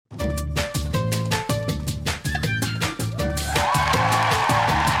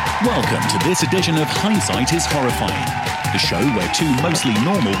Welcome to this edition of Hindsight is Horrifying, the show where two mostly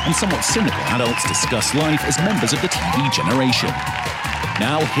normal and somewhat cynical adults discuss life as members of the TV generation.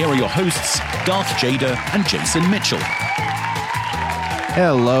 Now, here are your hosts, Darth Jada and Jason Mitchell.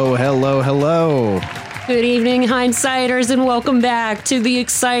 Hello, hello, hello. Good evening, Hindsighters, and welcome back to the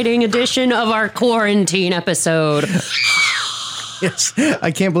exciting edition of our quarantine episode. Yes,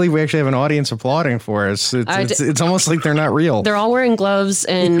 I can't believe we actually have an audience applauding for us. It's almost like they're not real. They're all wearing gloves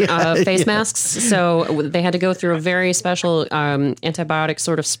and face masks, so they had to go through a very special antibiotic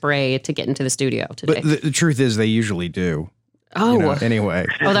sort of spray to get into the studio today. But the truth is, they usually do. Oh, anyway.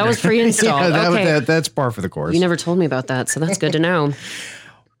 Oh, that was pre-installed. Okay. That's par for the course. You never told me about that, so that's good to know.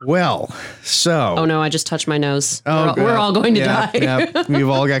 Well, so. Oh, no, I just touched my nose. We're all going to die. Yeah, we've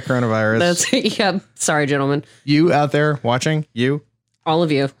all got coronavirus. Sorry, gentlemen. You out there watching, all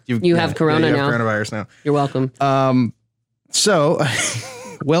of you. You have corona you now. have coronavirus now. You're welcome. So,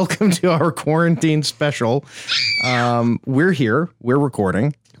 welcome to our quarantine special. We're here. We're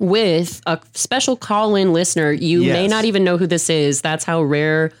recording. With a special call-in listener. You may not even know who this is. That's how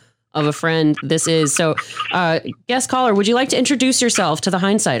rare of a friend this is. So, guest caller, would you like to introduce yourself to the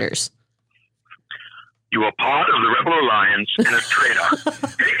Hindsighters? You are part of the Rebel Alliance and a traitor.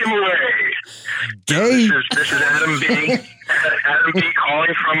 Take him away. Gay. This is Adam B. Adam B.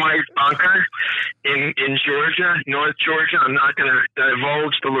 calling from my bunker in Georgia, North Georgia. I'm not going to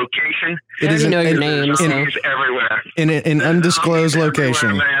divulge the location. It is know your name. Zombies everywhere. In an undisclosed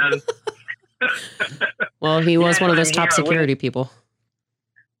location. Man. Well, he was one of those top security people.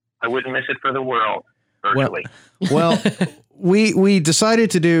 I wouldn't miss it for the world, virtually. Well, we decided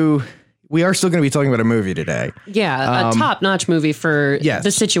to do. We are still going to be talking about a movie today. Yeah, a top-notch movie for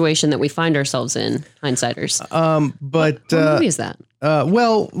the situation that we find ourselves in, Hindsighters. But what movie is that?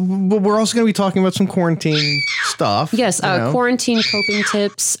 Well, we're also going to be talking about some quarantine stuff. Yes, quarantine coping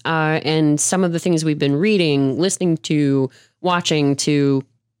tips and some of the things we've been reading, listening to, watching to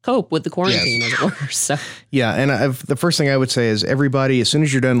cope with the quarantine, as it were. So. Yeah, and the first thing I would say is everybody, as soon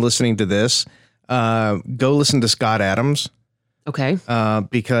as you're done listening to this, go listen to Scott Adams. Okay.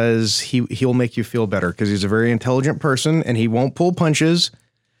 Because he'll make you feel better because he's a very intelligent person and he won't pull punches,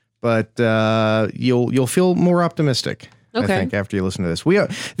 but you'll feel more optimistic. Okay. I think after you listen to this,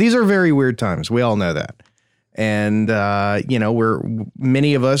 these are very weird times. We all know that, and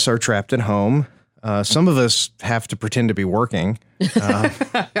many of us are trapped at home. Some of us have to pretend to be working.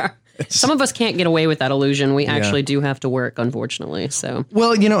 Some of us can't get away with that illusion. We actually do have to work, unfortunately. So,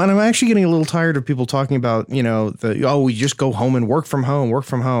 well, and I'm actually getting a little tired of people talking about, we just go home and work from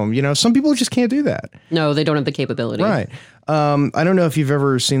home. Some people just can't do that. No, they don't have the capability. Right. I don't know if you've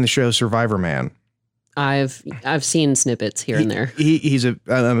ever seen the show Survivor Man. I've seen snippets here and there.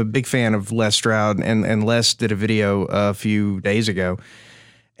 I'm a big fan of Les Stroud, and Les did a video a few days ago,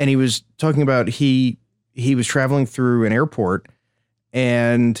 and he was talking about he was traveling through an airport,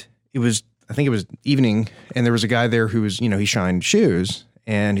 and I think it was evening, and there was a guy there who was, he shined shoes,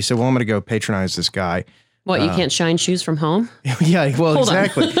 and he said, well, I'm going to go patronize this guy. What, you can't shine shoes from home? Yeah, well,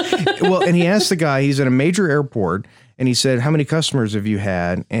 exactly. Well, and he asked the guy, he's at a major airport, and he said, how many customers have you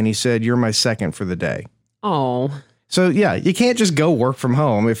had? And he said, you're my second for the day. Oh. So, yeah, you can't just go work from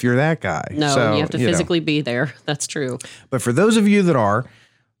home if you're that guy. No, so, you have to physically be there. That's true. But for those of you that are,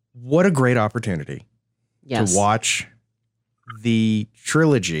 what a great opportunity to watch the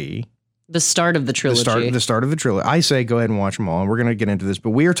trilogy. The start of the trilogy. The start of the trilogy. I say go ahead and watch them all, and we're going to get into this. But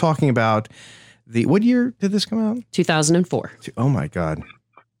we are talking about what year did this come out? 2004. Oh, my God.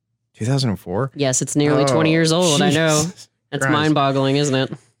 2004? Yes, it's nearly 20 years old. I know. That's mind-boggling, isn't it?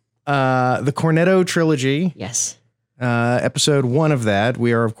 The Cornetto trilogy. Yes. Episode 1 of that.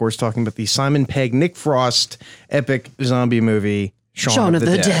 We are, of course, talking about the Simon Pegg, Nick Frost epic zombie movie, Shaun of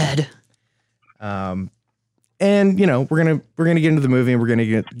the Dead. And we're gonna get into the movie, and we're gonna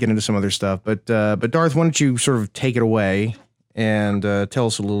get into some other stuff. But Darth, why don't you sort of take it away and tell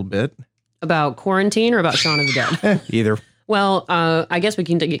us a little bit about quarantine or about Shaun of the Dead? Either. Well, I guess we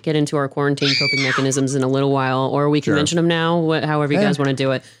can get into our quarantine coping mechanisms in a little while, or we can mention them now. However you guys want to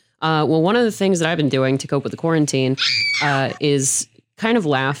do it. Well, one of the things that I've been doing to cope with the quarantine is kind of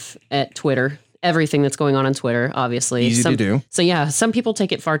laugh at Twitter. Everything that's going on Twitter, obviously. Easy to do. So yeah, some people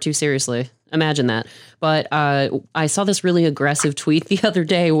take it far too seriously. Imagine that. But I saw this really aggressive tweet the other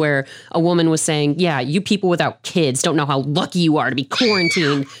day where a woman was saying, yeah, you people without kids don't know how lucky you are to be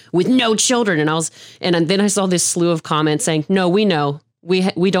quarantined with no children. And then I saw this slew of comments saying, no, we know.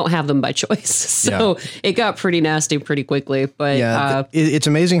 We don't have them by choice. So it got pretty nasty pretty quickly. But it's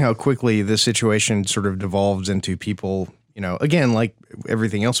amazing how quickly this situation sort of devolves into people again, like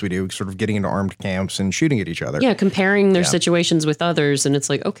everything else we do, sort of getting into armed camps and shooting at each other. Yeah, comparing their situations with others. And it's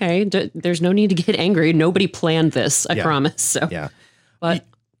like, okay, there's no need to get angry. Nobody planned this, I promise. So, yeah. But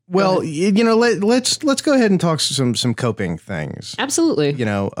well, let's go ahead and talk some coping things. Absolutely.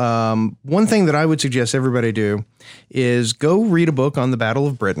 One thing that I would suggest everybody do is go read a book on the Battle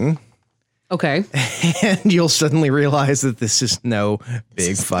of Britain. Okay. And you'll suddenly realize that this is no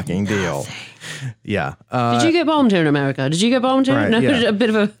big fucking deal. Yeah. Did you get bombed here in America? Did you get bombed here? Right, No, yeah. a bit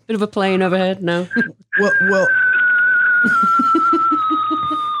of a plane overhead. No. Well.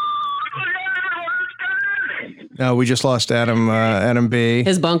 No, we just lost Adam B.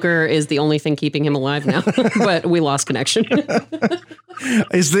 His bunker is the only thing keeping him alive now, but we lost connection.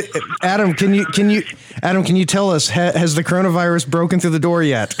 Adam? Can you tell us, has the coronavirus broken through the door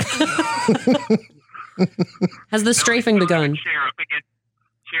yet? Has the strafing begun? Chair up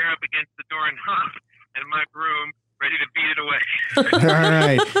against the door and knock, and my broom ready to beat it away. All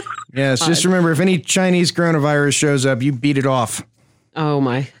right. Yes, just remember, if any Chinese coronavirus shows up, you beat it off. Oh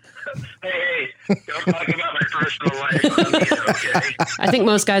my. Hey, don't talk about my personal life. Okay? I think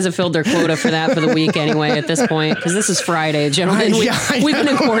most guys have filled their quota for that for the week anyway at this point, because this is Friday, gentlemen. We've been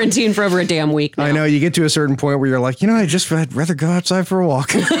in quarantine for over a damn week now. I know. You get to a certain point where you're like, I'd rather go outside for a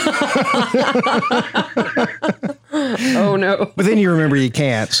walk. Oh, no. But then you remember you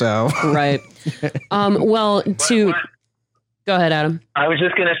can't, so. Right. Go ahead, Adam. I was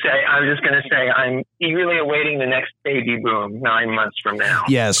just gonna say, I'm eagerly awaiting the next baby boom 9 months from now.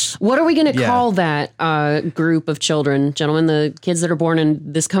 Yes. What are we going to call that group of children, gentlemen? The kids that are born in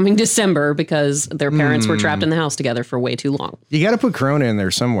this coming December because their parents were trapped in the house together for way too long. You got to put Corona in there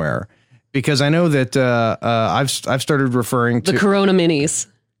somewhere, because I know that I've started referring to the Corona minis.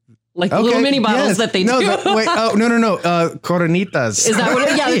 Like the little mini bottles that they do. No. Coronitas. Is that what it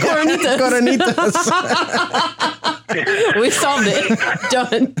is? Yeah, the Coronitas. Coronitas. We solved it.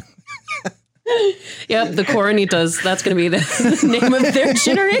 Done. Yep, the Coronitas. That's going to be the name of their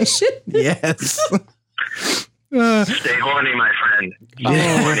generation. Yes. Stay horny, my friend.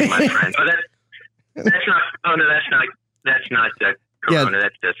 Stay horny, my friend. Oh, that's not. Oh no, that's not the Corona.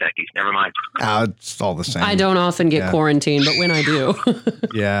 That's Dos Equis. Never mind. It's all the same. I don't often get quarantined, but when I do.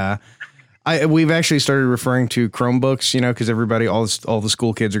 Yeah. We've actually started referring to Chromebooks, because everybody, all the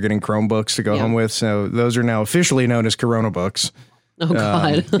school kids are getting Chromebooks to go home with. So those are now officially known as Corona books. Oh,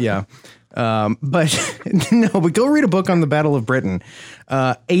 God. Yeah. But go read a book on the Battle of Britain.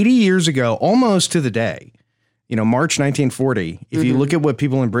 80 years ago, almost to the day, March 1940, if you look at what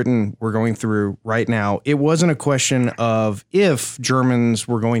people in Britain were going through right now, it wasn't a question of if Germans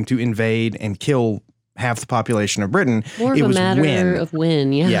were going to invade and kill half the population of Britain. More of a matter of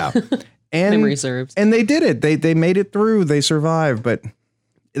when. Yeah. And memory serves. And they did it. They made it through. They survived. But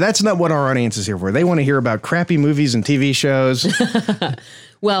that's not what our audience is here for. They want to hear about crappy movies and TV shows.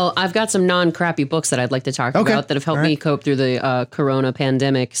 Well, I've got some non-crappy books that I'd like to talk about that have helped me cope through the Corona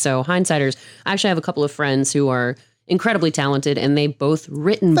pandemic. So, Hindsighters, I actually have a couple of friends who are incredibly talented, and they both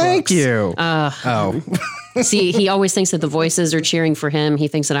written books. Thank you. See, he always thinks that the voices are cheering for him. He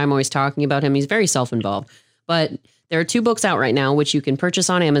thinks that I'm always talking about him. He's very self-involved. But there are 2 books out right now, which you can purchase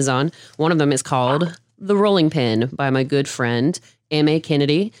on Amazon. One of them is called The Rolling Pin by my good friend, M.A.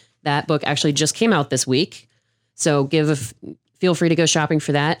 Kennedy. That book actually just came out this week. So feel free to go shopping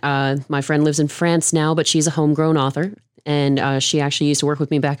for that. My friend lives in France now, but she's a homegrown author. And she actually used to work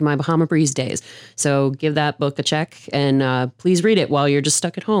with me back in my Bahama Breeze days. So give that book a check and please read it while you're just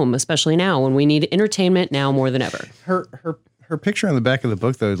stuck at home, especially now when we need entertainment now more than ever. Her picture on the back of the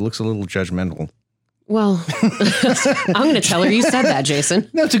book, though, looks a little judgmental. Well, I'm going to tell her you said that, Jason.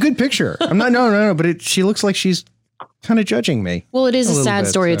 No, it's a good picture. I'm not. No. But she looks like she's kind of judging me. Well, it is a sad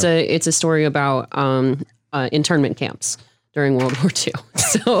story. So. It's a story about internment camps during World War II.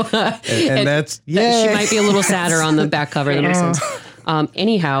 So, and that's she might be a little sadder on the back cover. That makes sense.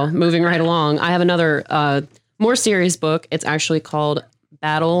 Anyhow, moving right along, I have another more serious book. It's actually called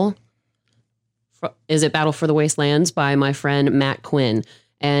Battle for the Wastelands by my friend Matt Quinn.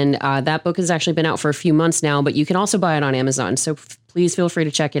 And that book has actually been out for a few months now, but you can also buy it on Amazon. So please feel free to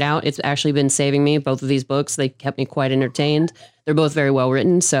check it out. It's actually been saving me. Both of these books, they kept me quite entertained. They're both very well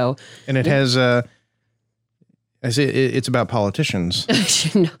written. So, and it has, it's about politicians.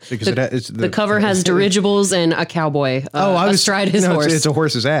 No, the cover has dirigibles and a cowboy astride his horse. It's a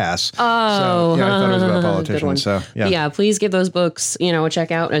horse's ass. Oh, so, I thought it was about politicians. So yeah, please give those books, a check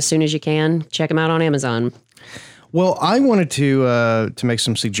out as soon as you can. Check them out on Amazon. Well, I wanted to make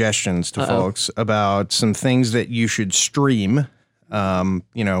some suggestions to folks about some things that you should stream. TV's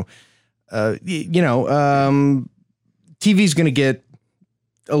going to get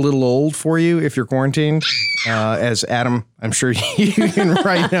a little old for you if you're quarantined, as Adam, I'm sure you can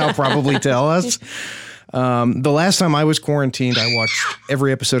right now probably tell us. The last time I was quarantined, I watched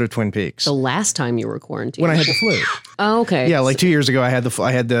every episode of Twin Peaks. The last time you were quarantined? When I had the flu. Oh, okay. Yeah, like 2 years ago, I had the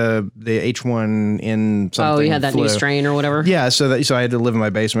H1N1 something. Oh, you had that flu. new strain or whatever? Yeah, so I had to live in my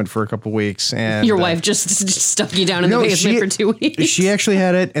basement for a couple of weeks. And your wife just stuck you down in the basement for 2 weeks? She actually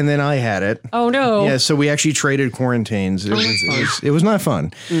had it, and then I had it. Oh, no. Yeah, so we actually traded quarantines. It was not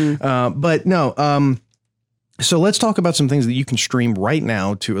fun. But no, so let's talk about some things that you can stream right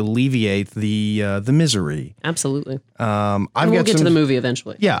now to alleviate the misery. Absolutely. We'll get to the movie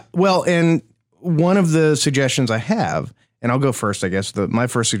eventually. Yeah. Well, and one of the suggestions I have, and I'll go first, I guess, my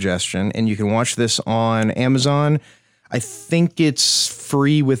first suggestion, and you can watch this on Amazon. I think it's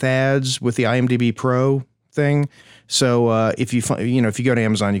free with ads with the IMDb Pro thing. So if you go to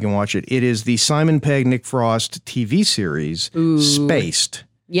Amazon, you can watch it. It is the Simon Pegg, Nick Frost TV series, Spaced.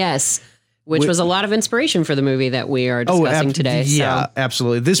 Yes. Which was a lot of inspiration for the movie that we are discussing today. Yeah,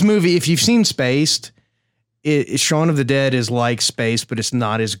 absolutely. This movie, if you've seen Spaced, Shaun of the Dead is like Spaced, but it's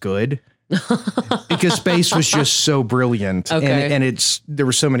not as good. Because Spaced was just so brilliant. Okay. And there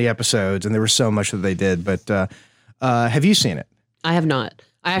were so many episodes and there was so much that they did. But have you seen it? I have not.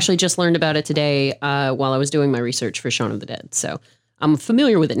 I actually just learned about it today while I was doing my research for Shaun of the Dead. So I'm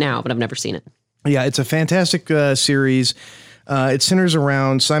familiar with it now, but I've never seen it. Yeah, it's a fantastic series. It centers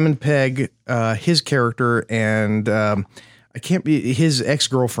around Simon Pegg, his character, and his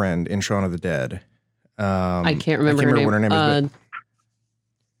ex-girlfriend in Shaun of the Dead. I can't remember her name. What her name is.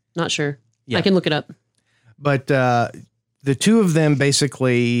 Not sure. Yeah. I can look it up. But the two of them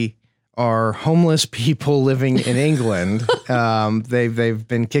basically are homeless people living in England. They've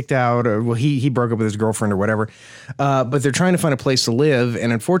been kicked out. Or, he broke up with his girlfriend or whatever. But they're trying to find a place to live,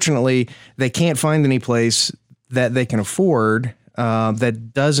 and unfortunately, they can't find any place that they can afford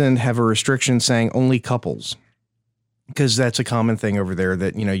that doesn't have a restriction saying only couples, because that's a common thing over there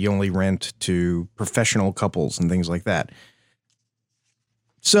that, you only rent to professional couples and things like that.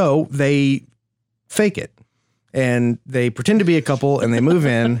 So they fake it and they pretend to be a couple and they move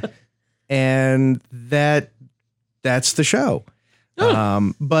in and that's the show.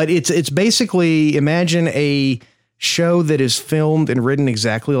 But it's basically, imagine a show that is filmed and written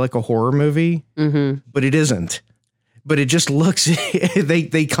exactly like a horror movie, but it isn't. But it just looks,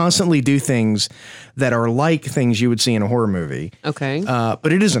 they constantly do things that are like things you would see in a horror movie. Okay.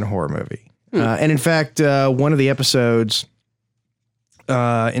 But it isn't a horror movie. And in fact, one of the episodes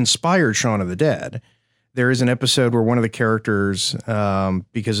inspired Shaun of the Dead. There is an episode where one of the characters,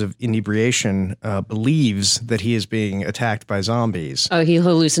 because of inebriation, believes that he is being attacked by zombies. Oh, he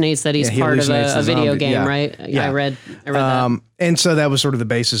hallucinates that he's part of a video game, right? Yeah. I read that. And so that was sort of the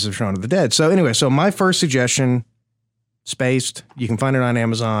basis of Shaun of the Dead. So anyway, my first suggestion, Spaced. You can find it on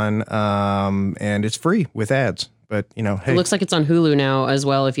Amazon, and it's free with ads. But, hey. It looks like it's on Hulu now as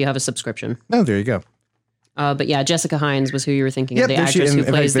well if you have a subscription. Oh, there you go. But yeah, Jessica Hines was who you were thinking of, the there actress who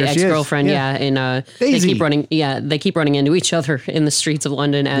plays the ex-girlfriend. And they keep running into each other in the streets of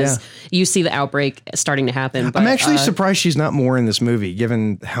London as you see the outbreak starting to happen. But, I'm actually surprised she's not more in this movie,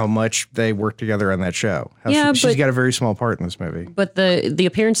 given how much they work together on that show. She's got a very small part in this movie. But the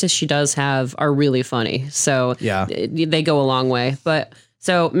appearances she does have are really funny. So they go a long way. But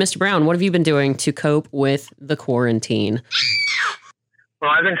so, Mr. Brown, what have you been doing to cope with the quarantine?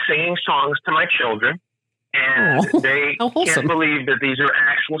 Well, I've been singing songs to my children. And they can't believe that these are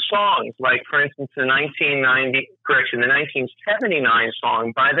actual songs. Like, for instance, the 1979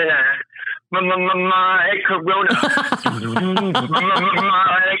 song by the My Corona.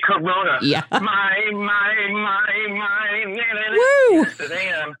 My Corona. Yeah. My. Woo! So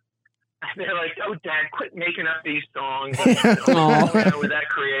they're like, oh, Dad, quit making up these songs. We're that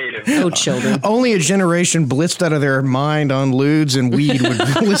creative. Oh, children. Only a generation blitzed out of their mind on lewds and weed would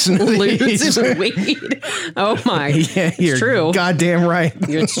listen to these. Lewds and weed. Oh, my. Yeah, it's true. Goddamn right.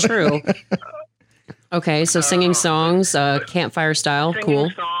 It's true. Okay, so singing songs, campfire style,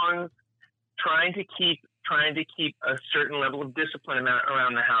 cool. Songs, trying to keep a certain level of discipline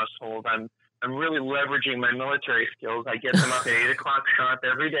around the household. I'm really leveraging my military skills. I get them up at 8 o'clock sharp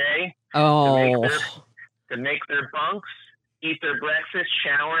every day to make their bunks, eat their breakfast,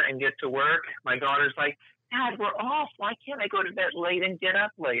 shower, and get to work. My daughter's like, Dad, we're off. Why can't I go to bed late and get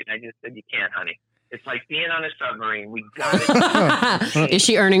up late? And I just said, you can't, honey. It's like being on a submarine. We got it. Is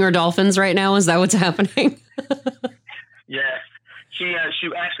she earning her dolphins right now? Is that what's happening? Yes. She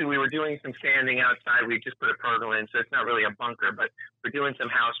actually, we were doing some sanding outside. We just put a pergola in, so it's not really a bunker, but we're doing some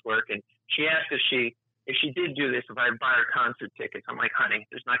housework. And she asked if if she did do this, if I buy her concert tickets, I'm like, honey,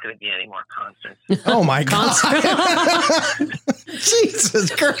 there's not going to be any more concerts. Oh my God. Jesus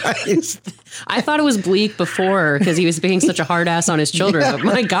Christ. I thought it was bleak before because he was being such a hard ass on his children. But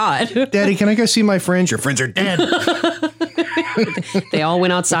my God. Daddy, can I go see my friends? Your friends are dead. They all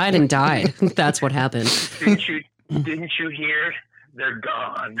went outside and died. That's what happened. Didn't you hear? They're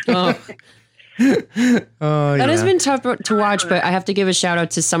gone. Oh. That has been tough to watch, but I have to give a shout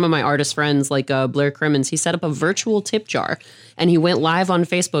out to some of my artist friends like Blair Crimmins. He set up a virtual tip jar and he went live on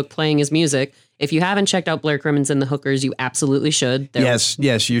Facebook playing his music. If you haven't checked out Blair Crimmins and the Hookers, you absolutely should. Yes,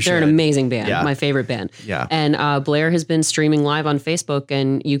 you should. They're an amazing band, my favorite band. Yeah. And Blair has been streaming live on Facebook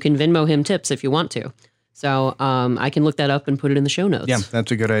and you can Venmo him tips if you want to. So I can look that up and put it in the show notes. Yeah,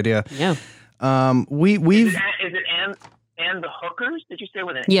 that's a good idea. Yeah. Is it and the Hookers? Did you say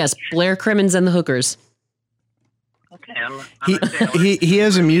with an Yes, Blair Crimmins and the Hookers. Okay, he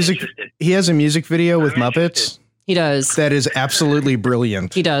has a music video with Muppets. He does. That is absolutely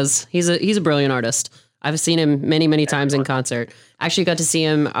brilliant. He does. He's a brilliant artist. I've seen him many times in concert. I actually got to see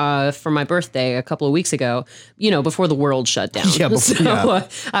him for my birthday a couple of weeks ago, before the world shut down. Yeah,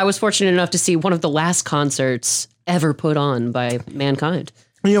 I was fortunate enough to see one of the last concerts ever put on by Mankind.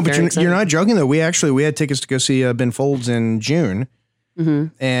 But you're not joking though. We had tickets to go see Ben Folds in June. Mm-hmm.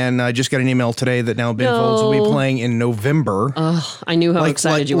 And I just got an email today that now Ben Folds will be playing in November. I knew how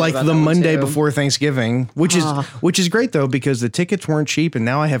excited you were about the Monday before Thanksgiving, which is great though because the tickets weren't cheap, and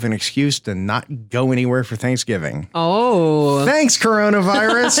now I have an excuse to not go anywhere for Thanksgiving. Oh, thanks,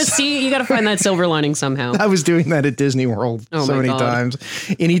 coronavirus. See, you got to find that silver lining somehow. I was doing that at Disney World so many times.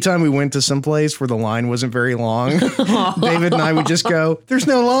 Anytime we went to some place where the line wasn't very long, David and I would just go, "There's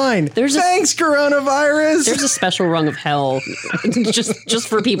no line. Thanks, coronavirus." There's a special rung of hell. Just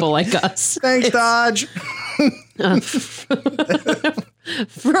for people like us. Thanks, Dodge.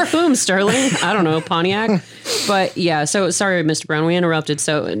 For whom, Sterling? I don't know, Pontiac. But yeah, so sorry, Mr. Brown, we interrupted.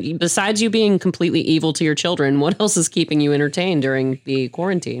 So besides you being completely evil to your children, what else is keeping you entertained during the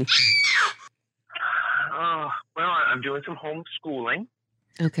quarantine? Well, I'm doing some homeschooling.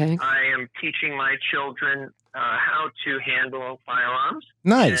 Okay. I am teaching my children how to handle firearms.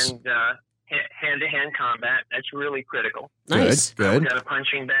 Nice. And hand-to-hand combat. That's really critical. Nice. Good. We've got a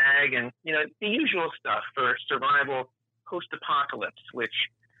punching bag and, the usual stuff for survival post-apocalypse, which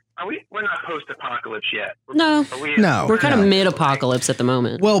we're not post-apocalypse yet. No. We're kind of mid-apocalypse at the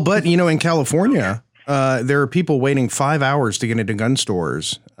moment. Well, but, in California, there are people waiting 5 hours to get into gun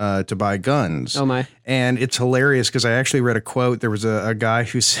stores to buy guns. Oh, my. And it's hilarious because I actually read a quote. There was a guy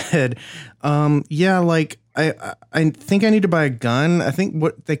who said, I think I need to buy a gun. I think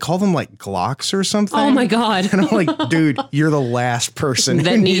what they call them like Glocks or something. Oh my God. And I'm like, dude, you're the last person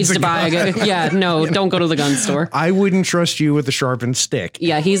that needs to buy a gun. Yeah, no, don't go to the gun store. I wouldn't trust you with a sharpened stick.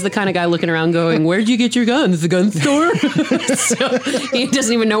 Yeah, he's the kind of guy looking around going, where'd you get your guns? The gun store? So he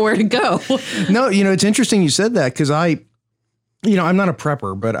doesn't even know where to go. No, it's interesting you said that because I'm not a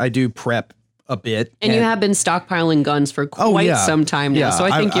prepper, but I do prep a bit. And you have been stockpiling guns for quite some time now. Yeah, so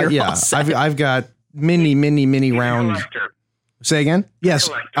I think you're all set. I've got many rounds. Say again? Yes,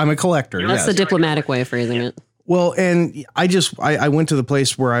 I'm a collector. That's the diplomatic way of phrasing it. Well, and I went to the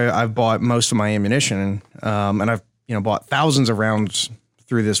place where I've bought most of my ammunition, and I've bought thousands of rounds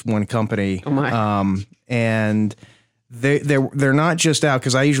through this one company. Oh my! And they're not just out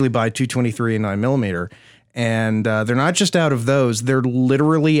because I usually buy 223 and 9mm, and they're not just out of those. They're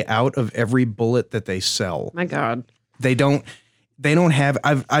literally out of every bullet that they sell. My God! They don't have.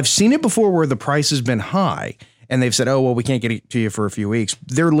 I've seen it before where the price has been high and they've said, "Oh well, we can't get it to you for a few weeks."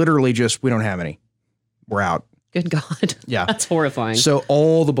 They're literally just, we don't have any. We're out. Good God! Yeah, that's horrifying. So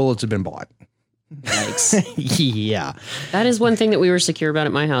all the bullets have been bought. Yikes! Yeah, that is one thing that we were secure about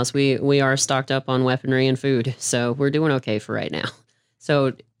at my house. We are stocked up on weaponry and food, so we're doing okay for right now.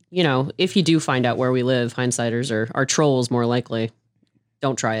 So if you do find out where we live, hindsighters are trolls more likely.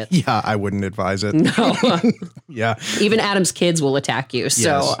 Don't try it. Yeah, I wouldn't advise it. No. Yeah. Even Adam's kids will attack you,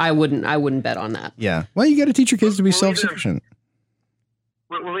 so yes. I wouldn't bet on that. Yeah. Well, you got to teach your kids to be self-sufficient.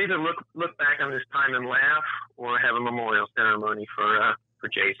 We'll either look back on this time and laugh, or have a memorial ceremony for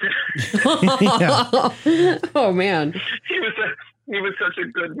Jason. Yeah. Oh man. He was such a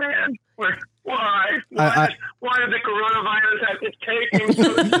good man. Why did the coronavirus have to take him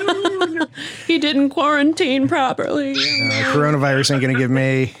so soon? He didn't quarantine properly. Coronavirus ain't going to give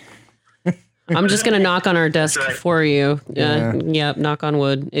me. I'm just going to knock on our desk for you. Yeah, knock on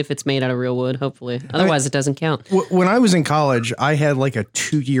wood if it's made out of real wood, hopefully. Otherwise, it doesn't count. When I was in college, I had like a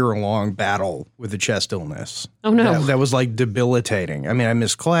 2-year-long battle with a chest illness. Oh, no. That was like debilitating. I mean, I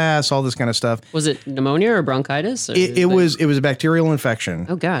missed class, all this kind of stuff. Was it pneumonia or bronchitis? Or it was a bacterial infection.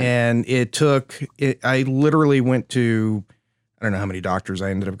 Oh, God. And I literally went to, I don't know how many doctors I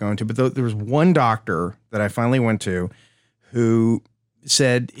ended up going to, but there was one doctor that I finally went to who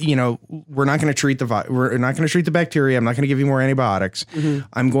said, we're not going to treat the bacteria. I'm not going to give you more antibiotics. Mm-hmm.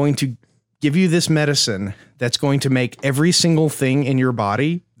 I'm going to give you this medicine that's going to make every single thing in your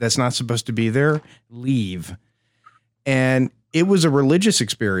body that's not supposed to be there leave. And it was a religious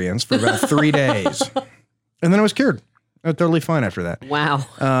experience for about 3 days. And then I was cured. I was totally fine after that. Wow.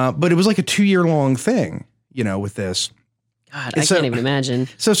 But it was like a 2-year-long thing, with this. God, I can't even imagine.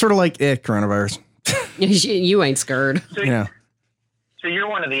 So sort of like coronavirus. You ain't scared. So you're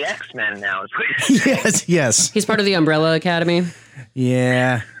one of the X-Men now. Yes. He's part of the Umbrella Academy.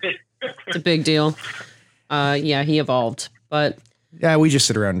 Yeah. It's a big deal. Yeah, he evolved. But yeah, we just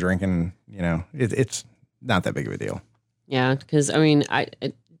sit around drinking, it's not that big of a deal. Yeah, because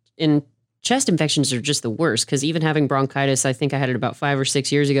in chest infections are just the worst, because even having bronchitis, I think I had it about 5 or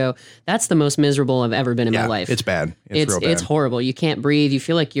 6 years ago. That's the most miserable I've ever been in my life. It's bad. It's real bad. It's horrible. You can't breathe. You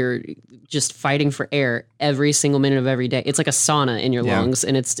feel like you're just fighting for air every single minute of every day. It's like a sauna in your lungs,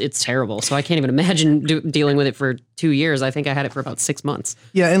 and it's terrible. So I can't even imagine dealing with it for 2 years. I think I had it for about 6 months.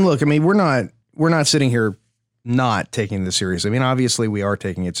 Yeah, and look, I mean, we're not sitting here not taking this seriously. I mean, obviously we are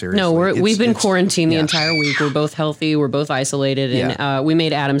taking it seriously. No, we've been quarantined the entire week. We're both healthy. We're both isolated, and we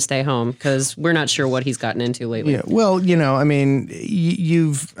made Adam stay home because we're not sure what he's gotten into lately. Yeah. Well, I mean,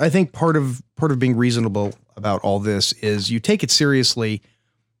 I think part of being reasonable about all this is you take it seriously,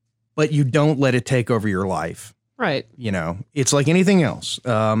 but you don't let it take over your life. Right. It's like anything else.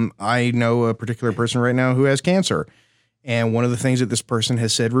 I know a particular person right now who has cancer. And one of the things that this person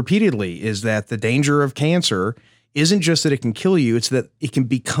has said repeatedly is that the danger of cancer isn't just that it can kill you, it's that it can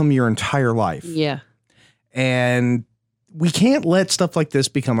become your entire life. Yeah. And we can't let stuff like this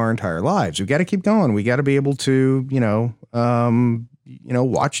become our entire lives. We've got to keep going. We got to be able to,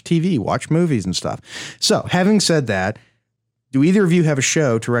 watch TV, watch movies and stuff. So having said that, do either of you have a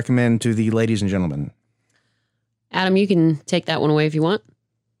show to recommend to the ladies and gentlemen? Adam, you can take that one away if you want.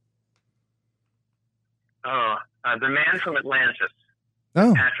 Oh, The Man from Atlantis.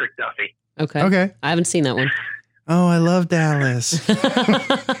 Oh. Patrick Duffy. Okay. I haven't seen that one. Oh, I love Dallas. I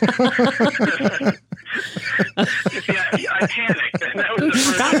panicked. That was the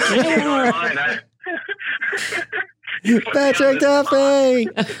first thing that came to my mind. Patrick Duffy.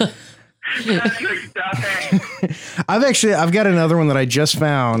 Patrick Duffy. I've got another one that I just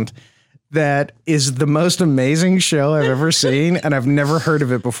found that is the most amazing show I've ever seen, and I've never heard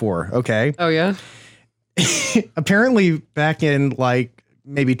of it before. Okay. Oh, yeah? Apparently back in like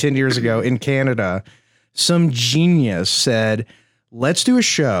maybe 10 years ago in Canada, some genius said, let's do a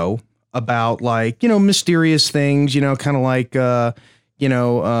show about like, mysterious things, kind of like, there's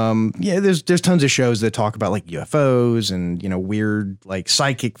tons of shows that talk about like UFOs and, weird like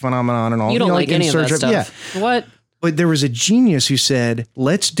psychic phenomenon and all. You don't like any of that stuff. Yeah. What? But there was a genius who said,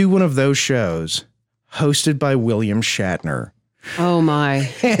 let's do one of those shows hosted by William Shatner. Oh my.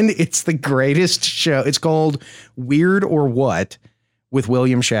 And it's the greatest show. It's called Weird or What with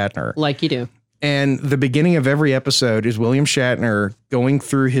William Shatner. Like you do. And the beginning of every episode is William Shatner going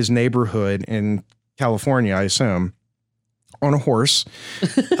through his neighborhood in California, I assume, on a horse,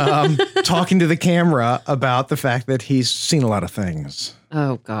 talking to the camera about the fact that he's seen a lot of things.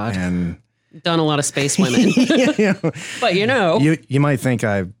 Oh, God. And done a lot of space women. But you might think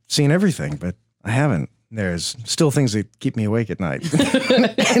I've seen everything, but I haven't. There's still things that keep me awake at night.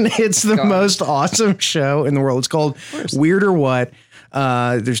 And it's the most awesome show in the world. It's called Weird or What.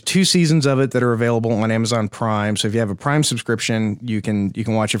 There's 2 seasons of it that are available on Amazon Prime. So if you have a Prime subscription, you can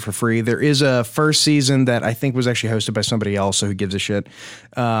watch it for free. There is a first season that I think was actually hosted by somebody else, so who gives a shit.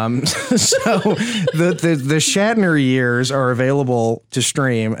 So the Shatner years are available to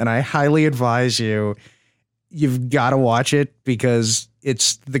stream, and I highly advise you've got to watch it because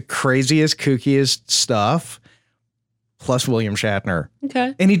it's the craziest, kookiest stuff, plus William Shatner.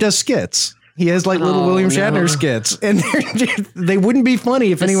 Okay. And he does skits. He has like little William Shatner skits, and they wouldn't be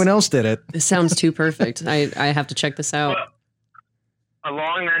funny if anyone else did it. This sounds too perfect. I have to check this out. Well,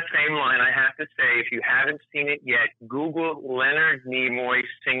 along that same line, I have to say, if you haven't seen it yet, Google Leonard Nimoy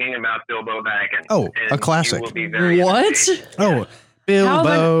singing about Bilbo Baggins. Oh, a classic. You will be very what? Oh,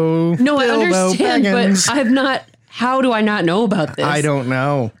 Bilbo. No, I understand, Baggins. but I've not. How do I not know about this? I don't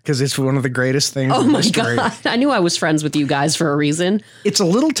know, because it's one of the greatest things. Oh my God. I knew I was friends with you guys for a reason. It's a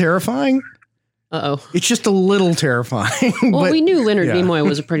little terrifying. Uh-oh. It's just a little terrifying. Well, we knew Leonard Nimoy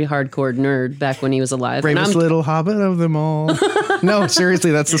was a pretty hardcore nerd back when he was alive. Bravest little hobbit of them all. No,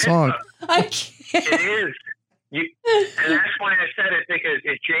 seriously, that's the song. I can't. It is. And that's why I said it, because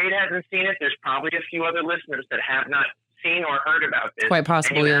if Jade hasn't seen it, there's probably a few other listeners that have not seen or heard about this. Quite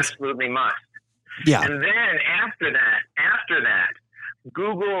possible, yes. Absolutely must. Yeah. And then after that,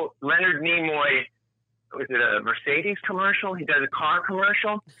 Google Leonard Nimoy. Was it a Mercedes commercial? He does a car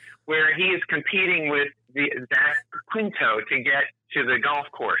commercial where he is competing with Zach Quinto to get to the golf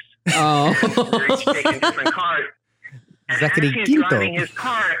course. Oh. They're each taking different cars. And as he's driving his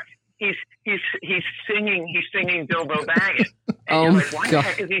car, he's singing Bilbo Baggins. And you're like, why the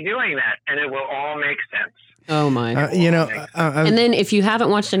heck is he doing that? And it will all make sense. Oh my! And then if you haven't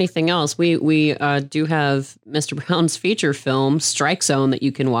watched anything else, we do have Mr. Brown's feature film Strike Zone that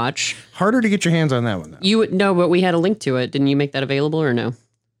you can watch. Harder to get your hands on that one, though. You would know, but we had a link to it. Didn't you make that available or no?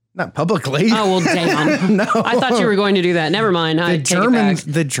 Not publicly. Oh, well, damn. No. I thought you were going to do that. Never mind.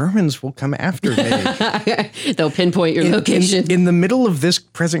 The Germans will come after me. They'll pinpoint your location. In the middle of this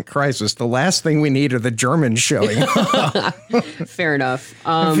present crisis, the last thing we need are the Germans showing up. Fair enough.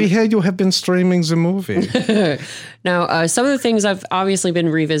 We heard you have been streaming the movie. Now, some of the things I've obviously been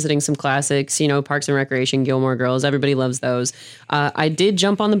revisiting some classics, Parks and Recreation, Gilmore Girls. Everybody loves those. I did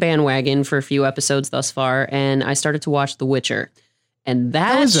jump on the bandwagon for a few episodes thus far, and I started to watch The Witcher. And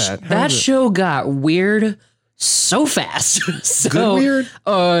that show got weird so fast. Good weird?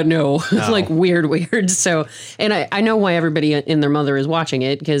 No. Like weird. So, and I know why everybody and their mother is watching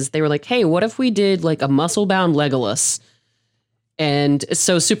it, because they were like, hey, what if we did like a muscle-bound Legolas? And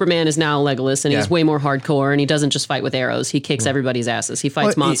so Superman is now Legolas, and he's way more hardcore, and he doesn't just fight with arrows. He kicks everybody's asses. He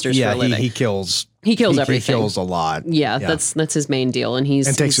fights monsters for a living. He kills everything. He kills a lot. Yeah, that's his main deal. And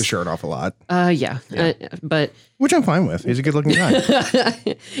takes his shirt off a lot. But which I'm fine with. He's a good looking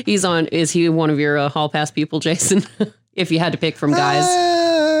guy. Is he one of your hall pass people, Jason? If you had to pick from guys.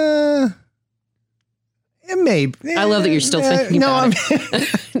 Maybe. I love that you're still thinking about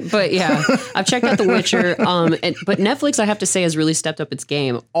it. But yeah, I've checked out The Witcher. But Netflix, I have to say, has really stepped up its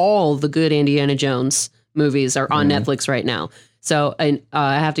game. All the good Indiana Jones movies are on Netflix right now. So I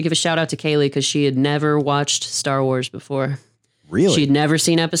have to give a shout out to Kaylee, because she had never watched Star Wars before. Really? She'd never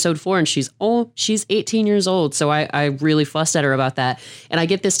seen episode 4, and she's 18 years old. So I really fussed at her about that. And I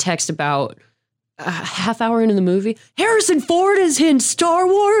get this text about a half hour into the movie, Harrison Ford is in Star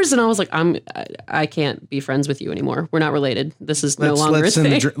Wars, and I was like, I can't be friends with you anymore. We're not related. This is no longer a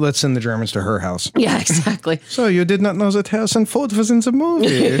thing. Let's send the Germans to her house. Yeah, exactly. So you did not know that Harrison Ford was in the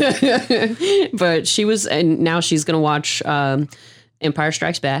movie. But she was, and now she's going to watch Empire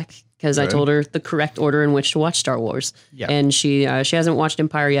Strikes Back, because I told her the correct order in which to watch Star Wars. Yeah. And she hasn't watched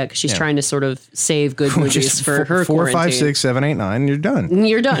Empire yet, because she's trying to sort of save good movies for her 4, quarantine. 5, 6, 7, 8, 9, you're done.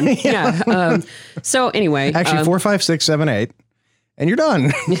 You're done. Yeah. So anyway. Actually, 4, 5, 6, 7, 8, and you're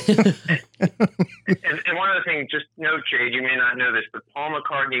done. and one other thing, just note, Jade, you may not know this, but Paul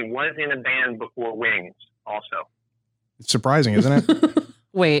McCartney was in a band before Wings also. It's surprising, isn't it?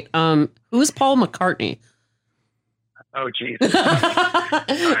 Wait, who's Paul McCartney? Oh, geez.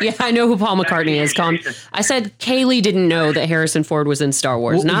 Yeah, I know who Paul McCartney is. I said Kaylee didn't know that Harrison Ford was in Star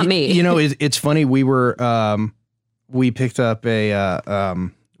Wars, not me. It's funny. We picked up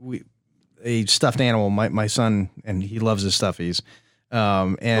a stuffed animal. My son, and he loves his stuffies.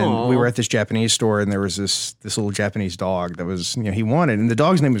 And we were at this Japanese store, and there was this little Japanese dog that was, he wanted, and the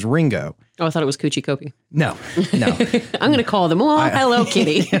dog's name was Ringo. Oh, I thought it was Coochie Kopi. No. I'm going to call them. Hello,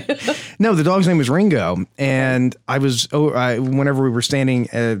 kitty. No, the dog's name was Ringo, and whenever we were standing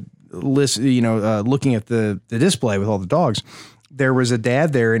looking at the display with all the dogs, there was a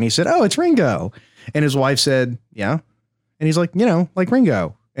dad there, and he said, "Oh, it's Ringo," and his wife said, "Yeah," and he's like, like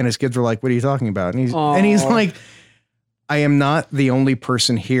Ringo, and his kids were like, "What are you talking about?" And he's like, I am not the only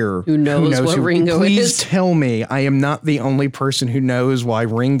person here who knows what Ringo Please is. Please tell me I am not the only person who knows why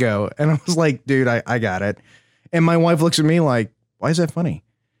Ringo. And I was like, dude, I got it. And my wife looks at me like, why is that funny?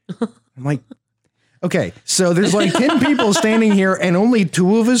 I'm like, okay, so there's like 10 people standing here and only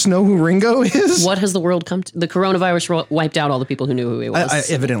 2 of us know who Ringo is. What has the world come to? The coronavirus wiped out all the people who knew who he was.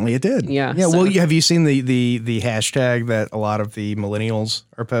 Evidently it did. Yeah. Yeah. So. Well, have you seen the hashtag that a lot of the millennials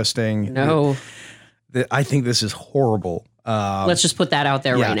are posting? No. I think this is horrible. Let's just put that out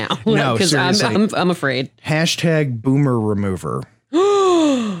there right now. No, because I'm afraid. Hashtag boomer remover.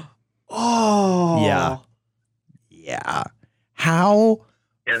 Oh. Yeah. Yeah. How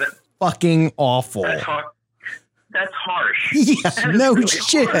fucking awful. That's harsh. Yeah. That no really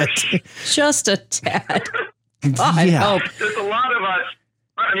shit. Harsh. Just a tad. God help. There's a lot of us.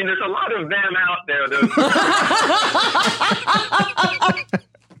 I mean, there's a lot of them out there.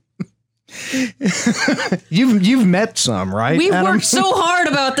 You've met some, right? We worked so hard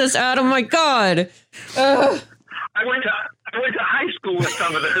about this, Adam. My God. I went to high school with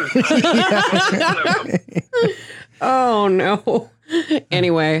some of those. Oh no.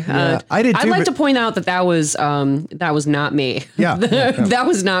 Anyway, I did too, I'd like to point out that was not me. Yeah, that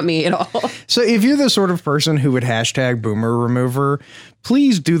was not me at all. So if you're the sort of person who would hashtag boomer remover,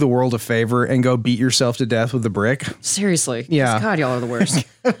 please do the world a favor and go beat yourself to death with a brick. Seriously. Yeah. God, y'all are the worst.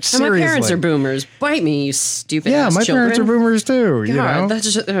 Seriously. And my parents are boomers. Bite me, you stupid ass my children. parents are boomers too. God, you know?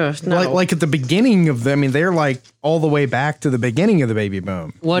 that's just, no. Like at the beginning of the, I mean, they're like all the way back to the beginning of the baby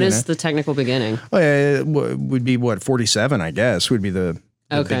boom. What is the technical beginning? Would be what, 47, I guess, would be the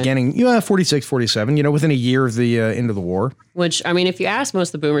beginning. 46, 47, within a year of the end of the war. Which, I mean, if you ask most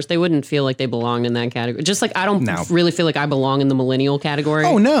of the boomers, they wouldn't feel like they belonged in that category. Just like I don't really feel like I belong in the millennial category.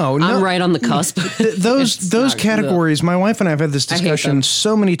 Oh, no. I'm right on the cusp. Those categories, my wife and I have had this discussion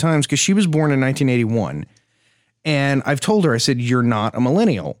so many times because she was born in 1981. And I've told her, I said, you're not a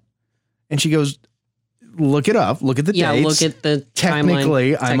millennial. And she goes, look it up. Look at the dates. Yeah, look at the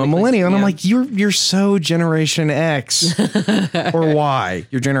Technically, timeline. I'm a millennial. And I'm like, you're so Generation X or Y.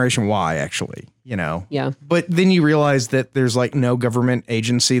 You're Generation Y, actually, Yeah. But then you realize that there's like no government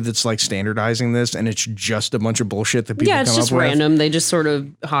agency that's like standardizing this. And it's just a bunch of bullshit that people come up with. Yeah, it's just random. They just sort of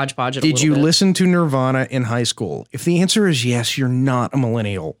hodgepodge it a little bit. Did you listen to Nirvana in high school? If the answer is yes, you're not a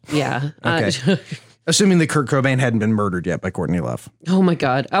millennial. Yeah. Okay. Assuming that Kurt Cobain hadn't been murdered yet by Courtney Love. Oh, my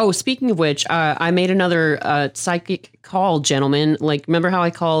God. Oh, speaking of which, I made another psychic call, gentlemen. Like, remember how I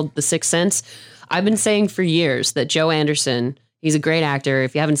called The Sixth Sense? I've been saying for years that Joe Anderson, he's a great actor.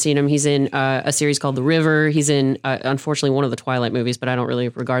 If you haven't seen him, he's in a series called The River. He's in, unfortunately, one of the Twilight movies, but I don't really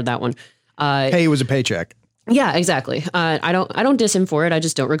regard that one. Hey, it was a paycheck. Yeah, exactly. I don't diss him for it. I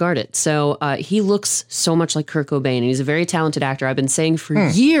just don't regard it. So he looks so much like Kurt Cobain, and he's a very talented actor. I've been saying for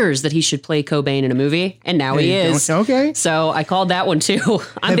years that he should play Cobain in a movie, and now he is. Okay. So I called that one too.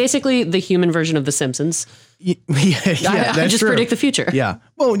 I'm basically the human version of The Simpsons. Yeah, I just predict the future. Yeah.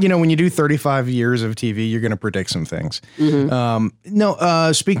 Well, when you do 35 years of TV, you're going to predict some things.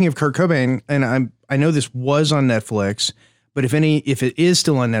 Mm-hmm. Speaking of Kurt Cobain, and I know this was on Netflix. But if it is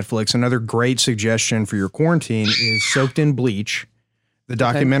still on Netflix, another great suggestion for your quarantine is Soaked in Bleach, the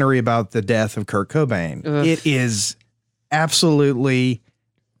documentary about the death of Kurt Cobain. Ugh. It is absolutely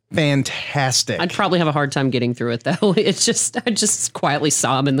fantastic. I'd probably have a hard time getting through it though. I just quietly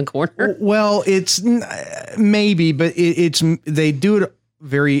sob in the corner. Well, it's maybe, but they do it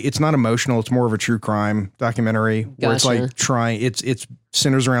it's not emotional. It's more of a true crime documentary where it's like it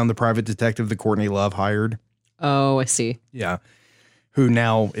centers around the private detective that Courtney Love hired. Oh, I see. Yeah. Who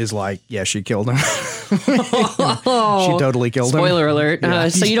now is like, yeah, she killed him. She totally killed him. Spoiler alert. Yeah.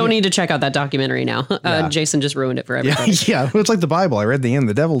 So you don't need to check out that documentary now. Jason just ruined it for everybody. Yeah. Well, it's like the Bible. I read the end.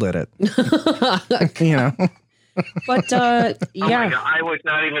 The devil did it. But, yeah. Oh my God, I was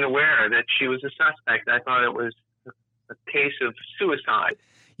not even aware that she was a suspect. I thought it was a case of suicide.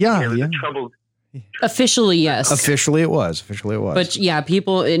 Yeah. It was a troubled... Officially, yes. Officially, it was. But yeah,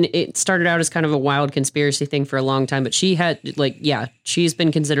 it started out as kind of a wild conspiracy thing for a long time. But she had she's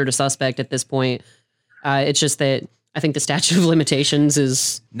been considered a suspect at this point. It's just that I think the statute of limitations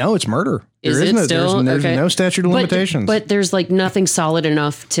is... No, it's murder. There's no statute of limitations. But there's like nothing solid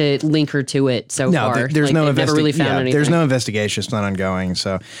enough to link her to it so far. There's no investigation. Never really found anything. There's no investigation. It's not ongoing.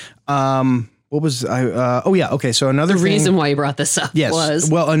 So, what was I? Oh yeah. Okay. So another reason why you brought this up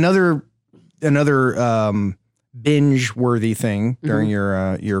was another binge-worthy thing during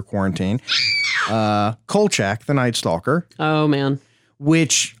your quarantine. Kolchak, the Night Stalker. Oh man.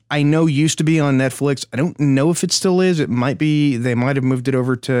 Which I know used to be on Netflix. I don't know if it still is. It might be. They might have moved it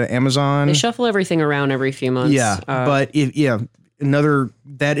over to Amazon. They shuffle everything around every few months. Yeah, but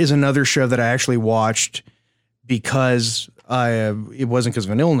that is another show that I actually watched because it wasn't because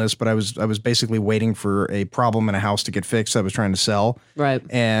of an illness, but I was basically waiting for a problem in a house to get fixed. I was trying to sell. Right.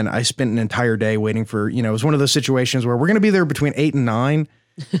 And I spent an entire day waiting for, it was one of those situations where we're going to be there between 8 and 9.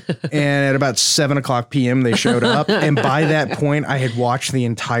 And at about 7:00 p.m. they showed up. And by that point I had watched the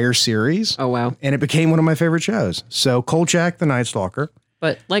entire series. Oh, wow. And it became one of my favorite shows. So Kolchak, the Night Stalker.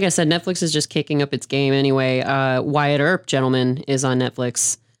 But like I said, Netflix is just kicking up its game anyway. Wyatt Earp, gentlemen, is on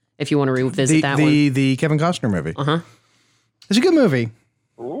Netflix. If you want to revisit that one. The Kevin Costner movie. Uh-huh. It's a good movie.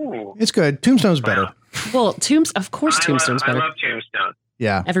 Ooh. It's good. Tombstone's better. Well, Tombstone's better. I love Tombstone.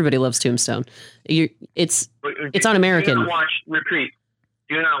 Yeah. Everybody loves Tombstone. It's on American. Do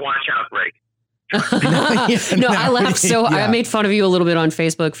not watch Outbreak. No, I laughed. So I made fun of you a little bit on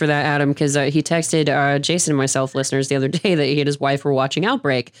Facebook for that, Adam, because he texted Jason and myself, listeners, the other day that he and his wife were watching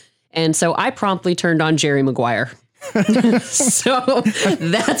Outbreak. And so I promptly turned on Jerry Maguire. So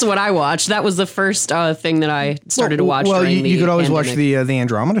that's what I watched. That was the first thing that I started to watch. Well, you could always pandemic. watch the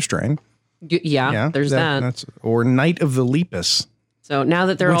Andromeda Strain. Yeah, there's that. That's, or Night of the Lepus. So now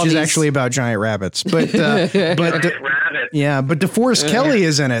that they're which is actually about giant rabbits, but yeah, but DeForest Kelley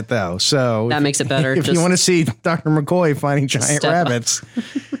is in it though, so that makes it better. If you want to see Dr. McCoy finding giant rabbits,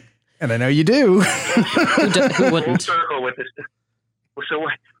 and I know you do, who wouldn't? Full circle with this. So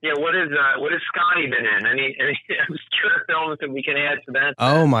what is Scotty been in? Any obscure films that we can add to that?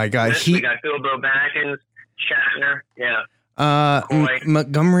 Oh my God, we got Bilbo Baggins, Shatner, yeah.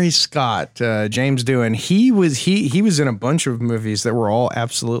 Montgomery Scott, James Doohan. He was in a bunch of movies that were all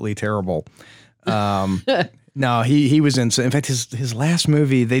absolutely terrible. No, he was in fact his last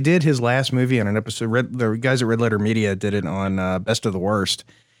movie. They did his last movie on an episode. The guys at Red Letter Media did it on Best of the Worst,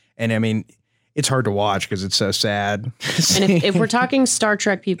 and I mean it's hard to watch because it's so sad. And if we're talking Star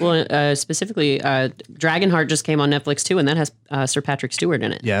Trek people specifically, Dragonheart just came on Netflix too, and that has Sir Patrick Stewart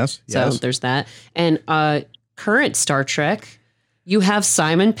in it. Yes. So there's that, and current Star Trek, you have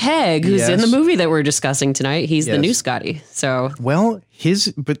Simon Pegg, who's in the movie that we're discussing tonight. He's the new Scotty. So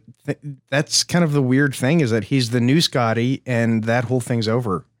that's kind of the weird thing is that he's the new Scotty, and that whole thing's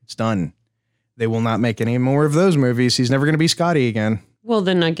over. It's done. They will not make any more of those movies. He's never going to be Scotty again. Well,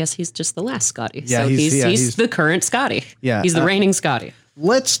 then I guess he's just the last Scotty. Yeah, so he's the current Scotty. Yeah, he's the reigning Scotty.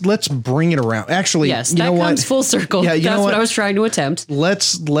 Let's bring it around. Actually, yes, that comes full circle. Yeah, that's what I was trying to attempt.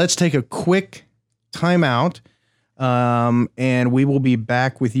 Let's take a quick time out, and we will be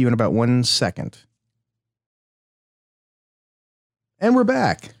back with you in about 1 second. And we're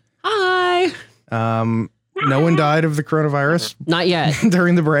back. Hi. No one died of the coronavirus. Not yet.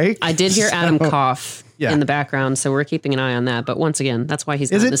 During the break. I did hear Adam cough in the background, so we're keeping an eye on that. But once again, that's why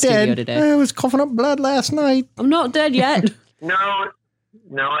he's not in the studio today. I was coughing up blood last night. I'm not dead yet. No,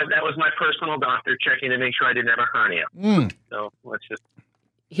 that was my personal doctor checking to make sure I didn't have a hernia. So let's just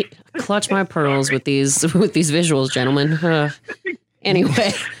clutch my pearls with these visuals, gentlemen.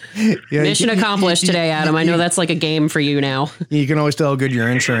 Anyway, mission accomplished today, Adam. I know that's like a game for you now. You can always tell how good your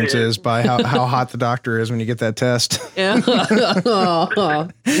insurance is by how hot the doctor is when you get that test. Yeah.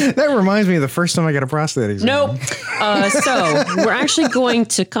 That reminds me of the first time I got a prostate exam. Nope. So we're actually going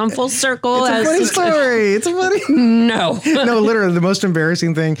to come full circle. It's a funny story. It's a funny. No. No, literally the most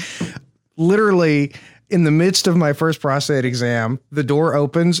embarrassing thing. Literally. In the midst of my first prostate exam, the door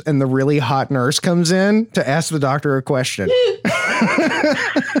opens and the really hot nurse comes in to ask the doctor a question.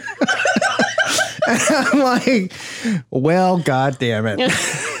 And I'm like, well, God damn it.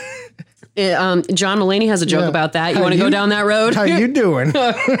 John Mulaney has a joke about that. You want to go down that road? How you doing?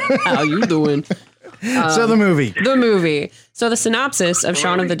 How you doing? So the movie. So the synopsis of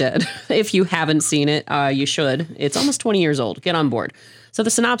Shaun of the Dead, if you haven't seen it, you should. It's almost 20 years old. Get on board. So the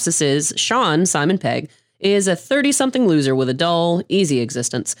synopsis is Shaun, Simon Pegg, is a 30-something loser with a dull, easy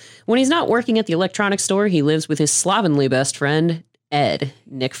existence. When he's not working at the electronics store, he lives with his slovenly best friend, Ed,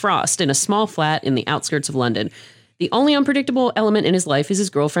 Nick Frost, in a small flat in the outskirts of London. The only unpredictable element in his life is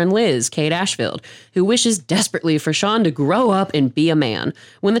his girlfriend Liz, Kate Ashfield, who wishes desperately for Shaun to grow up and be a man.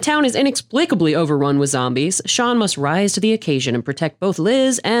 When the town is inexplicably overrun with zombies, Shaun must rise to the occasion and protect both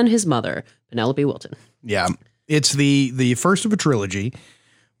Liz and his mother, Penelope Wilton. Yeah, it's the first of a trilogy,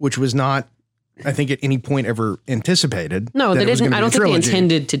 which was not, I think, at any point ever anticipated. No, they didn't. I don't think they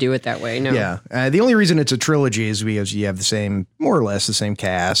intended to do it that way. No. Yeah. The only reason it's a trilogy is because you have the same, more or less the same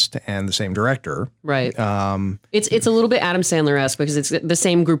cast and the same director. Right. It's a little bit Adam Sandler-esque because it's the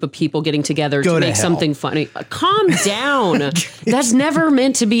same group of people getting together to make something funny. Calm down. That's never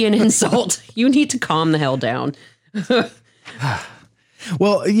meant to be an insult. You need to calm the hell down.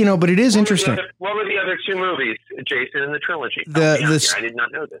 Well, but it is interesting. What were the other two movies, Jason, in the trilogy? I did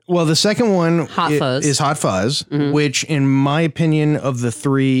not know this. Well, the second one is Hot Fuzz, which, in my opinion, of the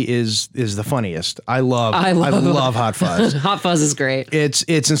three, is the funniest. I love Hot Fuzz. Hot Fuzz is great. It's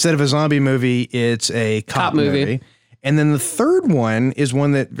instead of a zombie movie, it's a cop movie. And then the third one is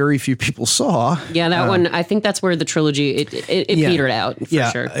one that very few people saw. Yeah, that one. I think that's where the trilogy it petered out for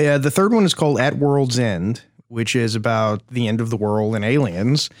sure. Yeah, the third one is called At World's End, which is about the end of the world and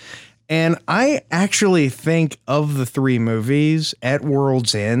aliens. And I actually think of the three movies, At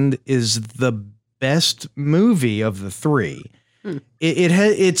World's End is the best movie of the three.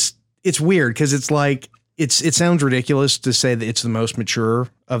 It's weird because it's like, it sounds ridiculous to say that it's the most mature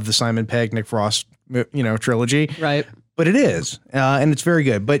of the Simon Pegg, Nick Frost, trilogy. Right. But it is. And it's very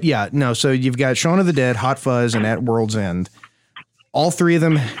good. But yeah, no. So you've got Shaun of the Dead, Hot Fuzz, and At World's End. All three of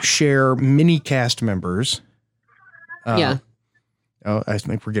them share many cast members. Yeah. Oh, I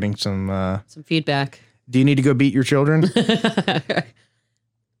think we're getting some feedback. Do you need to go beat your children?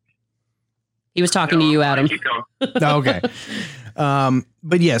 He was talking to you, Adam. Keep going. Okay.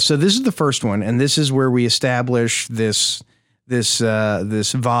 But yeah, so this is the first one, and this is where we establish this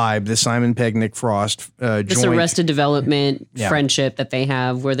vibe, this Simon Pegg, Nick Frost this joint. Arrested Development friendship that they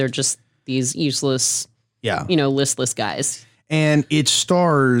have, where they're just these useless, listless guys. And it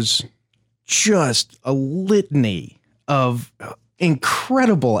stars just a litany of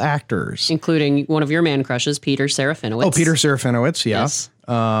incredible actors, including one of your man crushes, Peter Serafinowicz. Oh, Peter Serafinowicz, yeah. Yes.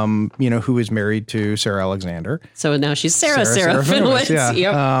 Who is married to Sarah Alexander. So now she's Sarah Serafinowicz.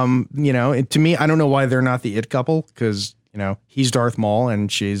 Yeah. Yep. To me, I don't know why they're not the it couple, because he's Darth Maul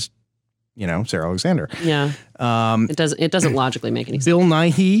and she's Sarah Alexander. Yeah. It doesn't logically make any sense. Bill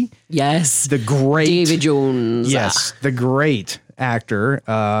Nighy. Yes. The great Davy Jones. Yes. The great actor.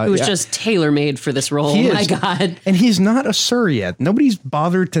 Who was just tailor-made for this role. Oh my God. And he's not a Sir yet. Nobody's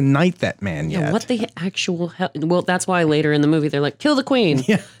bothered to knight that man yet. What the actual hell? Well, that's why later in the movie they're like, kill the queen.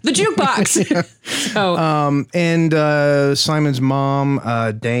 Yeah. The jukebox. And Simon's mom,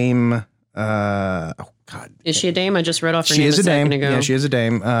 Dame, God. Is she a dame? I just read off her name a second ago. Yeah, she is a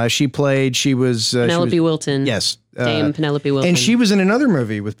dame. She was Penelope Wilton. Yes. Dame Penelope Wilton. And she was in another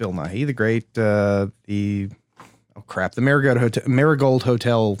movie with Bill Nighy, the great, the Marigold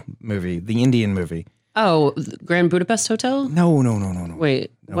Hotel movie, the Indian movie. Oh, Grand Budapest Hotel? No.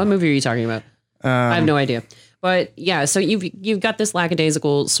 Wait, what movie are you talking about? I have no idea. But yeah, so you've got this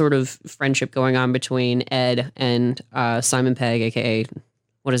lackadaisical sort of friendship going on between Ed and Simon Pegg, aka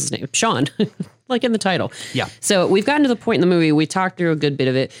what is his name? Sean, like in the title. Yeah. So we've gotten to the point in the movie, we talked through a good bit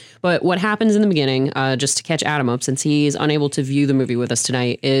of it, but what happens in the beginning, just to catch Adam up, since he's unable to view the movie with us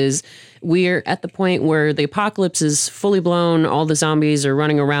tonight, is we're at the point where the apocalypse is fully blown, all the zombies are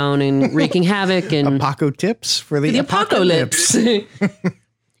running around and wreaking havoc. And Apoco tips for the apocalypse.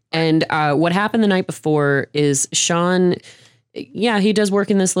 And what happened the night before is Sean, he does work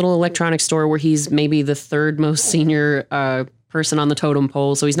in this little electronics store where he's maybe the third most senior person on the totem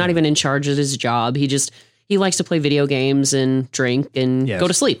pole. So he's not even in charge of his job. He likes to play video games and drink and go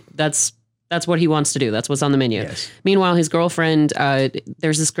to sleep. That's what he wants to do. That's what's on the menu. Yes. Meanwhile, his girlfriend,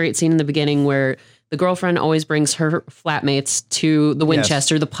 there's this great scene in the beginning where the girlfriend always brings her flatmates to the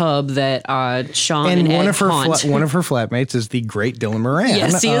Winchester, the pub that Sean and Ed haunt. One of her flatmates is the great Dylan Moran.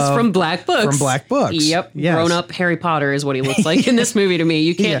 Yes, he is from Black Books. From Black Books. Yep. Yes. Grown up Harry Potter is what he looks like in this movie to me.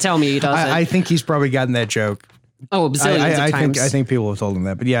 You can't tell me he doesn't. I think he's probably gotten that joke. Oh, bazillions of times. I think people have told him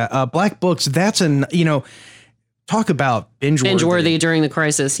that. But yeah, Black Books, that's talk about binge-worthy during the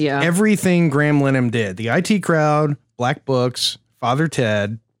crisis, yeah. Everything Graham Linham did. The IT Crowd, Black Books, Father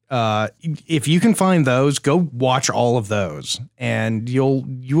Ted. If you can find those, go watch all of those. And you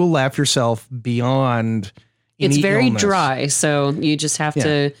will laugh yourself beyond It's very illness. Dry, so you just have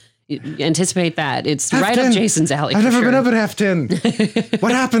to anticipate that. It's half right 10. Up Jason's alley. I've never been up at 10:30.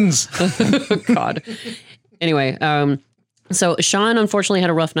 What happens? Oh, God. Anyway, so Sean unfortunately had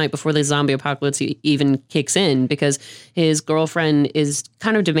a rough night before the zombie apocalypse even kicks in because his girlfriend is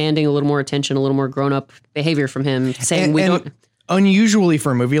kind of demanding a little more attention, a little more grown-up behavior from him, saying we don't... Unusually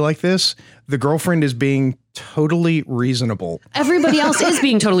for a movie like this, the girlfriend is being totally reasonable. Everybody else is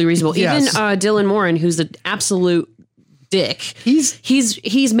being totally reasonable. Yes. Even Dylan Moran, who's an absolute dick.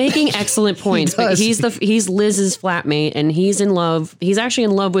 He's making excellent points. But he's Liz's flatmate, and he's in love. He's actually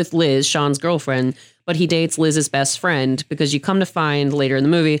in love with Liz, Sean's girlfriend, but he dates Liz's best friend because you come to find later in the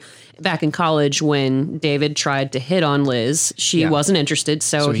movie, back in college when David tried to hit on Liz, she wasn't interested.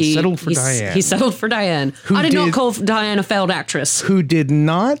 So he settled for Diane. He settled for Diane. I did not call Diane a failed actress. Who did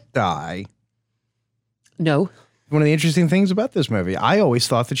not die. No. One of the interesting things about this movie, I always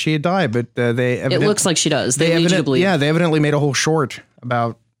thought that she had died, but it looks like she does. They lead you to believe. Yeah, they evidently made a whole short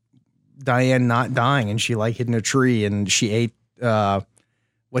about Diane not dying, and she hid in a tree, and she ate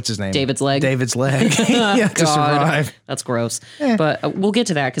what's his name? David's leg. To survive. That's gross. But we'll get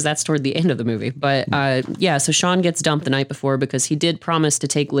to that because that's toward the end of the movie. But so Sean gets dumped the night before because he did promise to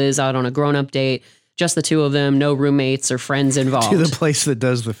take Liz out on a grown-up date. Just the two of them, no roommates or friends involved. To the place that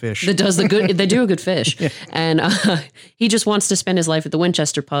does the fish. They do a good fish. Yeah. And he just wants to spend his life at the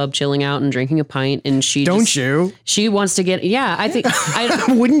Winchester pub, chilling out and drinking a pint. And she wants to get, I think.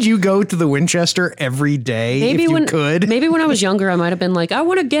 Wouldn't you go to the Winchester every day if you could? Maybe when I was younger, I might have been like, I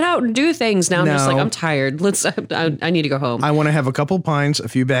want to get out and do things. Now I'm just like, I'm tired. I need to go home. I want to have a couple pints, a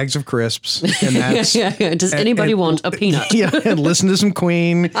few bags of crisps. And that's, Does anybody want a peanut? Yeah, and listen to some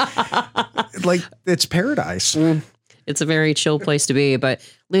Queen. It's paradise. It's a very chill place to be, but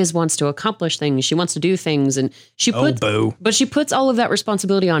Liz wants to accomplish things. She wants to do things, and she puts all of that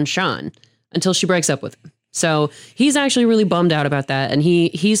responsibility on Sean until she breaks up with him. So he's actually really bummed out about that, and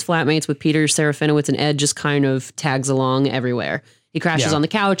he's flatmates with Peter Serafinowicz, and Ed just kind of tags along everywhere. He crashes on the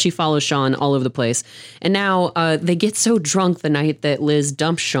couch. He follows Sean all over the place. And now they get so drunk the night that Liz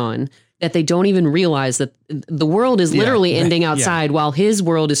dumps Sean that they don't even realize that the world is literally ending outside while his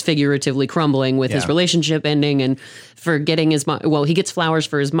world is figuratively crumbling with his relationship ending and forgetting his mom. Well, he gets flowers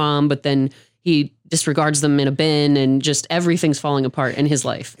for his mom, but then he disregards them in a bin and just everything's falling apart in his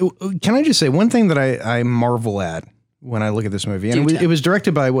life. Can I just say one thing that I marvel at when I look at this movie? And it was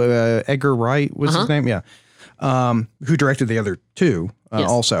directed by Edgar Wright, was his name? Yeah. Who directed the other two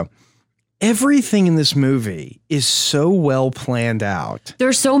also. Everything in this movie is so well planned out.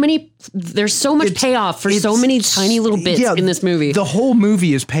 There's so much payoff for so many tiny little bits in this movie. The whole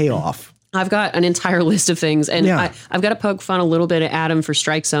movie is payoff. I've got an entire list of things, and I've got to poke fun a little bit at Adam for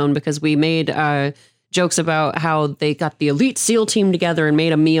Strike Zone because we made jokes about how they got the elite SEAL team together and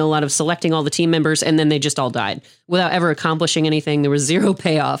made a meal out of selecting all the team members, and then they just all died without ever accomplishing anything. There was zero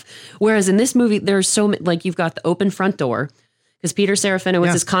payoff. Whereas in this movie, there's you've got the open front door. Because Peter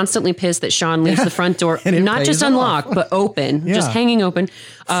Serafinowicz is constantly pissed that Sean leaves the front door not just unlocked, but open, just hanging open.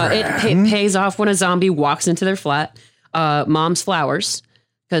 It pays off when a zombie walks into their flat. Mom's flowers,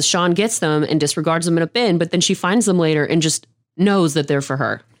 because Sean gets them and disregards them in a bin, but then she finds them later and just knows that they're for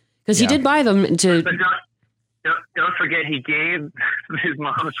her. Because he did buy them to... But don't forget, he gave his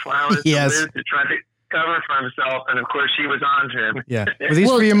mom's flowers to Liz to try to cover for himself, and of course she was on to him. Yeah. Well, these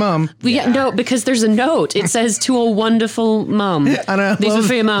for your mom. No, because there's a note. It says, to a wonderful mom. These are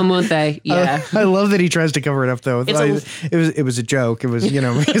for your mom, won't they? Yeah. I love that he tries to cover it up though. It was a joke. It was,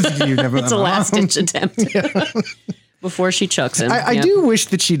 because you never it's a last ditch attempt. Before she chucks him. I do wish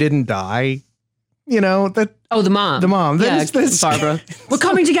that she didn't die. The mom. The mom. That's Barbara. We're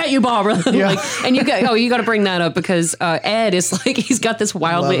coming to get you, Barbara. And you got to bring that up because Ed is he's got this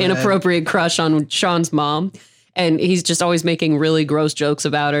wildly inappropriate crush on Sean's mom. And he's just always making really gross jokes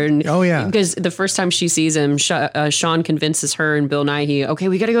about her. And, because the first time she sees him, Sean convinces her and Bill Nighy, okay,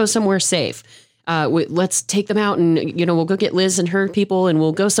 we got to go somewhere safe. Let's take them out and, we'll go get Liz and her people and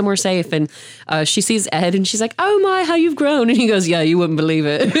we'll go somewhere safe. And she sees Ed and she's like, oh my, how you've grown. And he goes, yeah, you wouldn't believe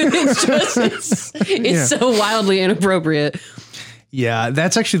it. It's so wildly inappropriate. Yeah,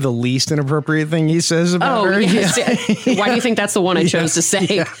 that's actually the least inappropriate thing he says about her. Yes. Why do you think that's the one I chose to say?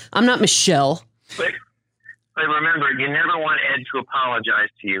 Yeah. I'm not Michelle. But remember, you never want Ed to apologize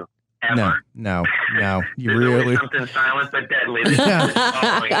to you. Ever. No. You really something silent but deadly.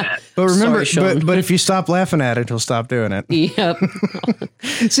 But remember, but if you stop laughing at it, he'll stop doing it. Yep.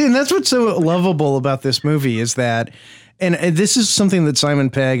 See, and that's what's so lovable about this movie is that, and this is something that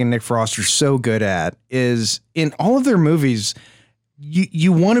Simon Pegg and Nick Frost are so good at, is in all of their movies,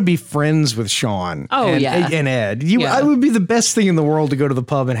 you want to be friends with Sean and Ed. I would be the best thing in the world to go to the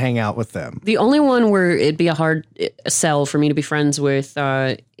pub and hang out with them. The only one where it'd be a hard sell for me to be friends with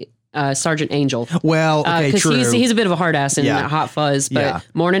Sergeant Angel. Well, okay, true. Because he's a bit of a hard ass in Hot Fuzz, but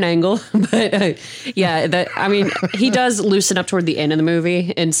Morning Angle. But he does loosen up toward the end of the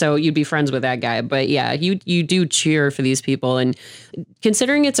movie, and so you'd be friends with that guy. But yeah, you do cheer for these people, and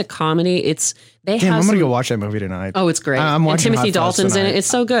considering it's a comedy, I'm gonna go watch that movie tonight. Oh, it's great. I'm watching Timothy Dalton's in it. It's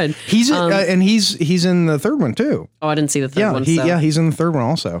so good. He's in the third one too. Oh, I didn't see the third one. He's in the third one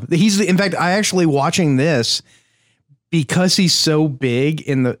also. In fact, I actually watching this. Because he's so big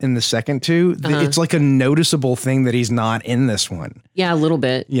in the second two, it's like a noticeable thing that he's not in this one. Yeah, a little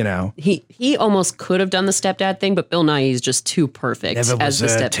bit. He almost could have done the stepdad thing, but Bill Nighy is just too perfect. Never was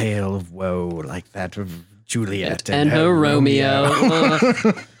a tale of woe like that of Juliet and her Romeo.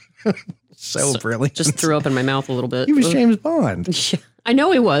 So brilliant. Just threw up in my mouth a little bit. He was James Bond. Yeah, I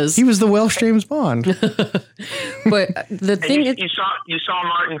know he was. He was the Welsh James Bond. But the thing you saw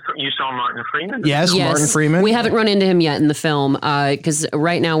Martin Freeman. Yes, Martin Freeman. We haven't run into him yet in the film because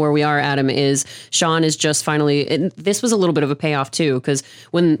right now where we are, Adam, is Sean is just finally. This was a little bit of a payoff too because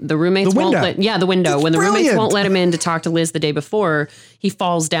when the roommates won't let roommates won't let him in to talk to Liz the day before, he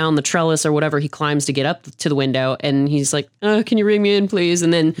falls down the trellis or whatever he climbs to get up to the window, and he's like, "Can you ring me in, please?"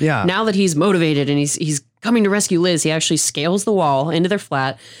 And then now that he's motivated and he's coming to rescue Liz, he actually scales the wall into their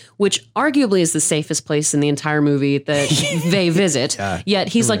flat, which arguably is the safest place in the entire movie that they visit. Yet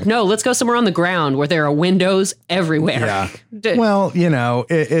he's like, no, let's go somewhere on the ground where there are windows everywhere. Yeah. Well,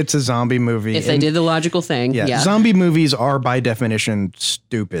 it's a zombie movie. If they did the logical thing. Yeah. Zombie movies are by definition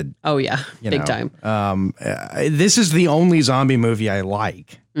stupid. Oh, yeah. Big time. This is the only zombie movie I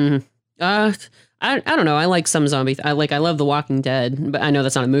like. Mm-hmm. I don't know. I like some zombies. I love The Walking Dead, but I know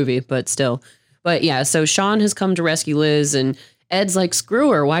that's not a movie, but still. But yeah, so Sean has come to rescue Liz and Ed's like,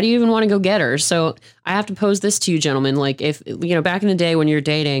 screw her. Why do you even want to go get her? So I have to pose this to you, gentlemen. Like if, back in the day when you're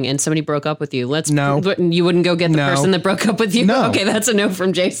dating and somebody broke up with you, you wouldn't go get the person that broke up with you? No. Okay, that's a no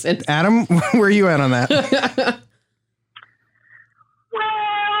from Jason. Adam, where are you at on that?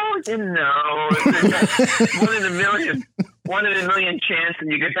 No, one in a million. 1 in a million chance,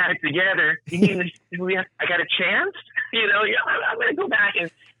 and you get back together. You mean I got a chance? You know, I'm going to go back, and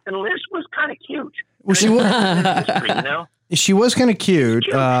Liz was kind of cute. Well, she was. You know? She was kind of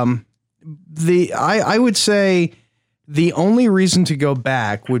cute. I would say the only reason to go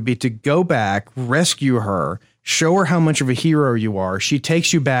back would be to go back, rescue her, show her how much of a hero you are. She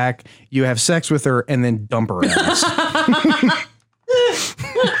takes you back, you have sex with her, and then dump her ass.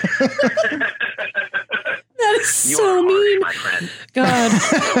 That is so mean. My friend. God.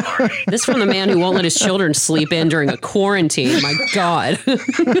 This from the man who won't let his children sleep in during a quarantine. My God. He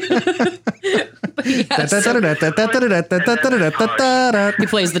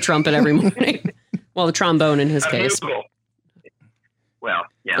plays the trumpet every morning. Well, the trombone in his case. Well,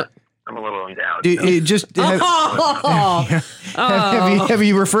 yeah. I'm a little endowed. Have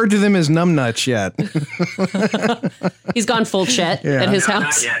you referred to them as numbnuts yet? He's gone full Chet at his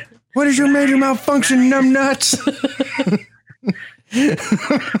house. Not yet. What is your major malfunction, numbnuts? You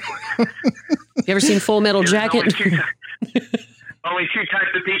ever seen Full Metal Jacket? Only two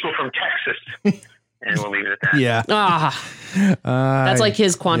types of people from Texas. And we'll leave it at that. Yeah. That's like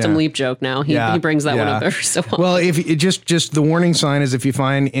his quantum leap joke now. He brings that one up every so often. Well, if you just the warning sign is if you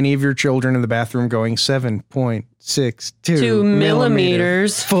find any of your children in the bathroom going 7.62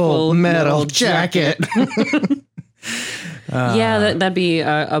 millimeters Full Metal Jacket. That'd be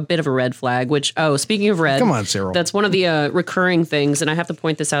a bit of a red flag, which, speaking of red. Come on, Cyril. That's one of the recurring things, and I have to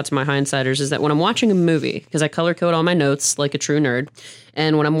point this out to my hindsiders, is that when I'm watching a movie, because I color code all my notes like a true nerd,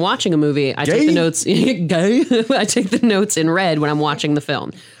 and when I'm watching a movie, I take the notes, I take the notes in red when I'm watching the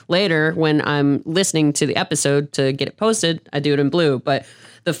film. Later, when I'm listening to the episode to get it posted, I do it in blue, but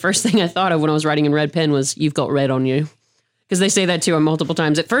the first thing I thought of when I was writing in red pen was, "You've got red on you." Because they say that to him multiple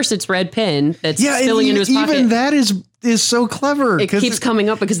times. At first, it's red pen that's spilling into his pocket. Even that is so clever. It keeps coming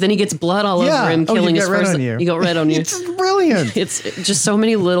up because then he gets blood all over him, killing his first. You got red on you. It's brilliant. It's just so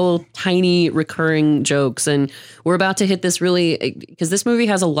many little tiny recurring jokes, and we're about to hit this really, because this movie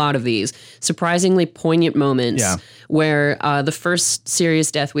has a lot of these surprisingly poignant moments where the first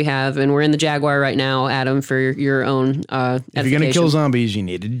serious death we have, and we're in the Jaguar right now, Adam, for your own if you're gonna kill zombies, you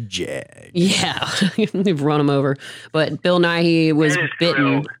need a Jag. Yeah, we've run him over. But Bill Nighy was bitten.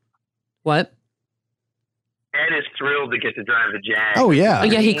 Thrilled. What? Ed is thrilled to get to drive the Jag. Oh, yeah. Oh,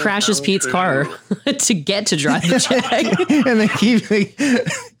 yeah, he crashes Pete's car to get to drive the Jag. And they keep like,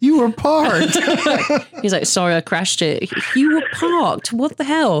 you were parked. He's like, sorry, I crashed it. You were parked. What the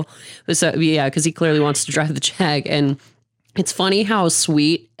hell? So, yeah, because he clearly wants to drive the Jag. And it's funny how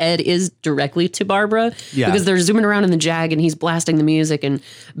sweet Ed is directly to Barbara. Yeah. Because they're zooming around in the Jag and he's blasting the music. And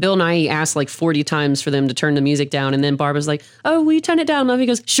Bill Nighy asked like 40 times for them to turn the music down. And then Barbara's like, "Oh, will you turn it down, love?" He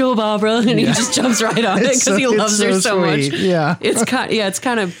goes, "Sure, Barbara." And he just jumps right on it because he loves her so much. Yeah. It's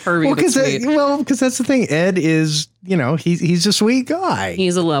kind of pervy, but sweet. Because that's the thing. Ed is, he's a sweet guy.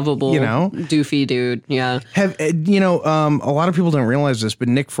 He's a lovable, doofy dude. Yeah. A lot of people don't realize this, but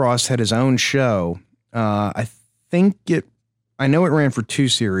Nick Frost had his own show. I know it ran for 2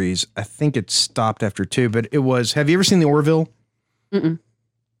 series. I think it stopped after 2, but it was, have you ever seen The Orville? Mm-mm.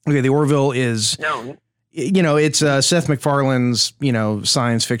 Okay, The Orville is, it's Seth MacFarlane's,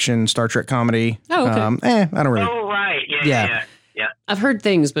 science fiction, Star Trek comedy. Oh, okay. I don't really. Oh, right. Yeah. I've heard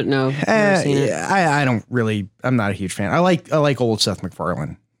things, but no. Never seen it. I don't really, I'm not a huge fan. I like old Seth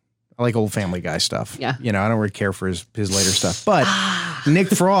MacFarlane. I like old Family Guy stuff. Yeah. I don't really care for his later stuff. But Nick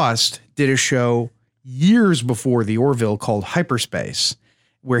Frost did a show years before The Orville called Hyperspace,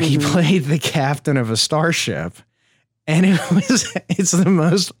 where he played the captain of a starship, and it's the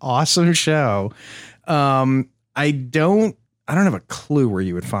most awesome show. I don't have a clue where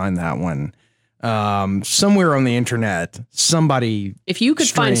you would find that one. Somewhere on the internet, somebody. If you could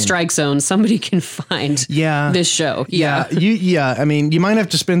find Strike Zone, somebody can find this show. Yeah. I mean, you might have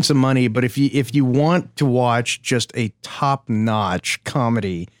to spend some money, but if you want to watch just a top-notch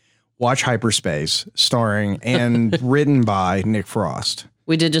comedy, watch Hyperspace, starring and written by Nick Frost.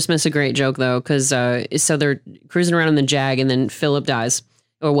 We did just miss a great joke, though, because so they're cruising around in the Jag, and then Philip dies.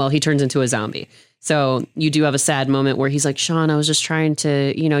 Or, well, he turns into a zombie. So you do have a sad moment where he's like, "Sean, I was just trying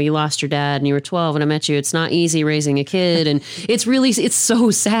to, you lost your dad and you were 12 and I met you. It's not easy raising a kid." And it's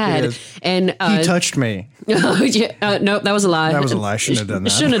so sad. And he touched me. No, that was a lie. That was a lie. Shouldn't have done that.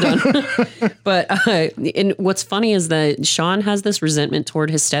 Shouldn't have done. But and what's funny is that Sean has this resentment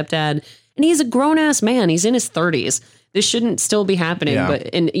toward his stepdad, and he's a grown ass man. He's in his 30s. This shouldn't still be happening. Yeah.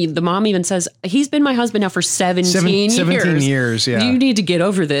 But the mom even says, "He's been my husband now for 17 years. 17 years, yeah. You need to get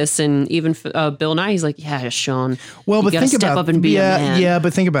over this." And even Bill Nighy, he's like, "Yeah, Sean. Well, but think step about up and be a man." Yeah,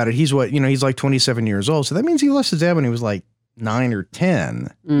 but think about it. He's he's like 27 years old. So that means he lost his dad when he was like 9 or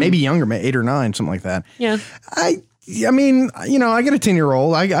 10, maybe younger, 8 or 9, something like that. Yeah. I mean, I got a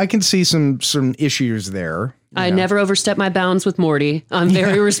 10-year-old. I can see some issues there. I never overstep my bounds with Morty. I'm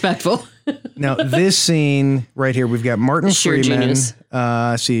very respectful. Now, this scene right here, we've got Martin Freeman. Genius.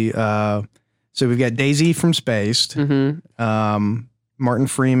 So we've got Daisy from Spaced, Martin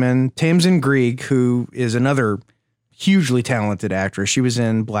Freeman, Tamsin Greig, who is another hugely talented actress. She was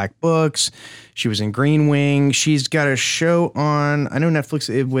in Black Books. She was in Green Wing. She's got a show on, I know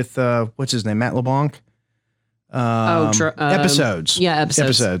Netflix with, what's his name? Matt LeBlanc. Episodes. Yeah,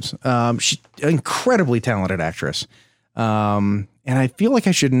 episodes. She's an incredibly talented actress. And I feel like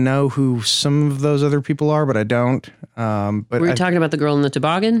I should know who some of those other people are, but I don't. But were you talking about the girl in the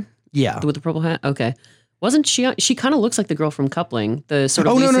toboggan? Yeah. With the purple hat? Okay. Wasn't she kind of looks like the girl from Coupling, the sort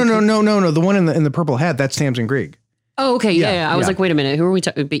of... Oh, no. The one in the purple hat, that's Tamsin Greig. Oh, okay. Yeah. I was like, wait a minute. Who are we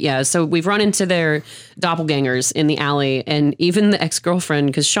talking about? Yeah. So we've run into their doppelgangers in the alley, and even the ex-girlfriend,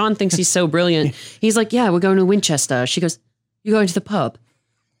 because Sean thinks he's so brilliant. He's like, yeah, we're going to Winchester. She goes, you're going to the pub.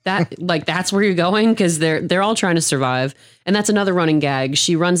 That's where you're going? Because they're all trying to survive. And that's another running gag.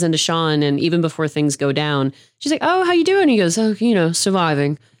 She runs into Sean, and even before things go down, she's like, oh, how you doing? He goes, oh,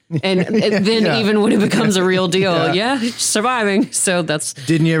 surviving. And then even when it becomes a real deal, surviving. So that's...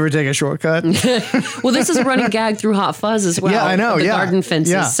 Didn't you ever take a shortcut? Well, this is a running gag through Hot Fuzz as well. Yeah, I know. The garden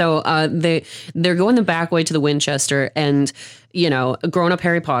fences. Yeah. So they're going the back way to the Winchester, and grown-up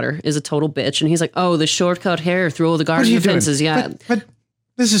Harry Potter is a total bitch. And he's like, oh, the shortcut here through all the garden fences. Doing? Yeah. But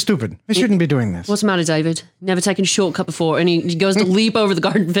this is stupid. I shouldn't be doing this. What's the matter, David? Never taken a shortcut before. And he goes to leap over the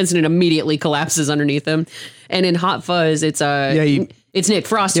garden fence, and it immediately collapses underneath him. And in Hot Fuzz, it's it's Nick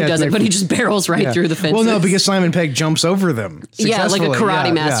Frost who does it, but he just barrels right through the fence. Well, no, because Simon Pegg jumps over them. Yeah, like a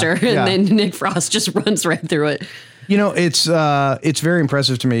karate master. And then Nick Frost just runs right through it. It's very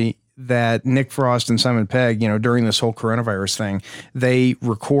impressive to me that Nick Frost and Simon Pegg, during this whole coronavirus thing, they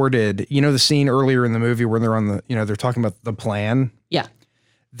recorded, the scene earlier in the movie where they're on they're talking about the plan. Yeah.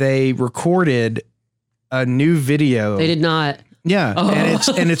 They recorded a new video. They did not. Yeah. Oh.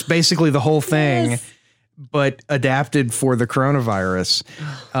 And it's basically the whole thing. Yes. But adapted for the coronavirus.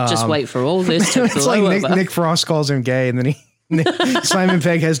 Just wait for all this to It's like Nick Frost calls him gay, and then Simon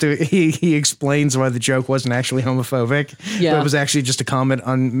Pegg has to he explains why the joke wasn't actually homophobic. Yeah. But it was actually just a comment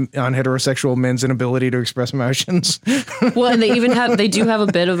on heterosexual men's inability to express emotions. Well, and they do have a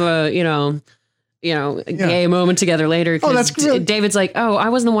bit of a gay moment together later. Oh, that's good. David's like, oh, I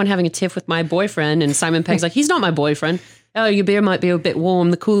wasn't the one having a tiff with my boyfriend, and Simon Pegg's like, he's not my boyfriend. Oh, your beer might be a bit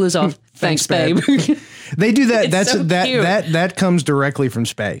warm. The cooler's off. Thanks, babe. They do that. That's so that comes directly from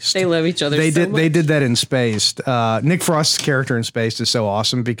Spaced. They love each other. They did that in Spaced. Nick Frost's character in Spaced is so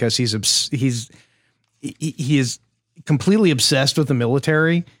awesome because he is completely obsessed with the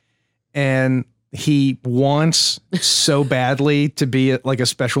military, and he wants so badly to be like a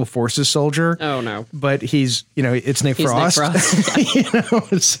special forces soldier. Oh no! But it's Nick Frost. Nick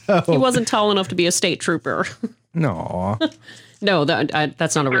Frost. So he wasn't tall enough to be a state trooper. No. No,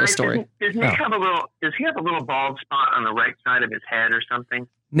 that's not a real story. Does Nick have a little bald spot on the right side of his head or something?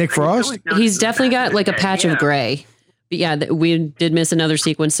 Nick Frost? He's definitely got like a patch of gray. But yeah, we did miss another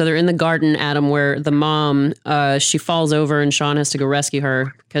sequence. So they're in the garden, Adam, where the mom, she falls over and Sean has to go rescue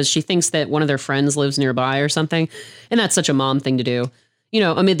her because she thinks that one of their friends lives nearby or something. And that's such a mom thing to do.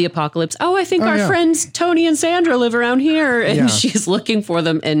 Amid the apocalypse. Oh, I think our friends Tony and Sandra live around here. And she's looking for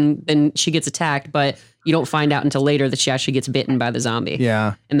them, and then she gets attacked. But you don't find out until later that she actually gets bitten by the zombie.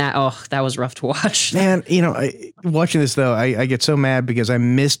 Yeah. And that was rough to watch. Man, watching this, though, I get so mad because I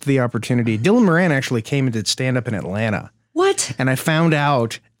missed the opportunity. Dylan Moran actually came and did stand-up in Atlanta. What? And I found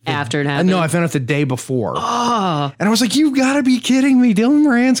out... After it happened? No, I found out the day before. Oh. And I was like, you gotta be kidding me. Dylan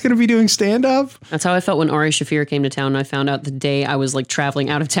Moran's going to be doing stand-up? That's how I felt when Ari Shaffir came to town. And I found out the day I was like traveling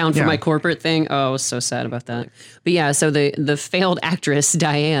out of town for my corporate thing. Oh, I was so sad about that. But yeah, so the failed actress,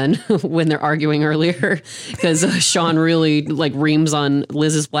 Diane, when they're arguing earlier, because Sean really like reams on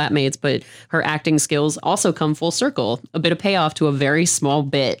Liz's flatmates, but her acting skills also come full circle. A bit of payoff to a very small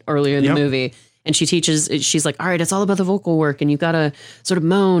bit earlier in the movie. And she's like, all right, it's all about the vocal work. And you got to sort of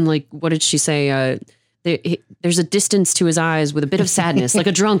moan. Like, what did she say? There's a distance to his eyes with a bit of sadness, like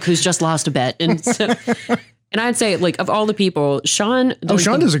a drunk who's just lost a bet. And I'd say, like, of all the people, Sean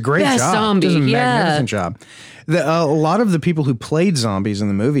does a great job. Zombie. Does a magnificent job. A lot of the people who played zombies in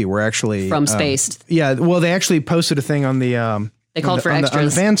the movie were actually from Spaced. Yeah. Well, they actually posted a thing on the, they called for extras on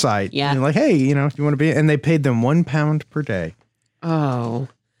the fan site. Yeah. And like, hey, if you want to be, and they paid them £1 per day. Oh,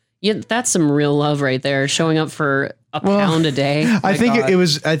 yeah, that's some real love right there. Showing up for £1 a day. I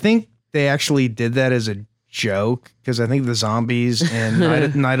think they actually did that as a joke because I think the zombies in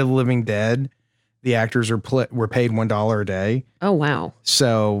Night of the Living Dead, the actors were paid $1 a day. Oh, wow.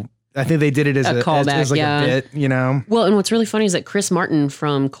 So I think they did it as a callback, as like a bit, you know? Well, and what's really funny is that Chris Martin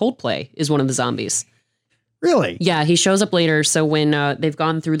from Coldplay is one of the zombies. Really? Yeah, he shows up later. So when they've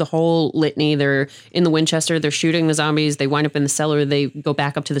gone through the whole litany, they're in the Winchester, they're shooting the zombies, they wind up in the cellar, they go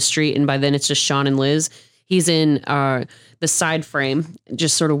back up to the street, and by then it's just Sean and Liz. He's in the side frame,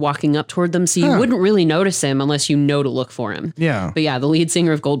 just sort of walking up toward them. So you wouldn't really notice him unless you know to look for him. Yeah. But yeah, the lead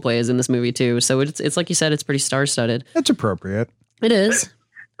singer of Coldplay is in this movie too. So it's like you said, it's pretty star-studded. That's appropriate. It is.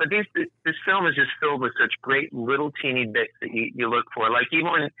 But this film is just filled with such great little teeny bits that you look for. Like even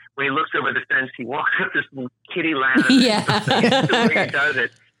when he looks over the fence, he walks up this little kitty ladder. Yeah. The way he does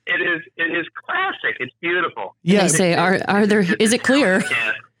it. It is classic. It's beautiful. Yeah. They say, are there? Is it clear?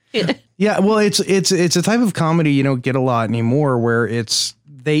 Yeah, well, it's a type of comedy you don't get a lot anymore, where it's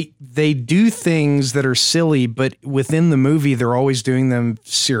they do things that are silly, but within the movie they're always doing them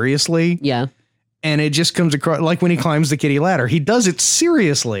seriously. Yeah, and it just comes across like when he climbs the kitty ladder, he does it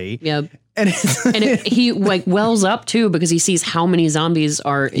seriously. Yeah, and he like wells up too because he sees how many zombies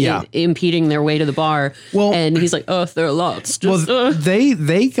are impeding their way to the bar. Well, and he's like, oh, there are lots.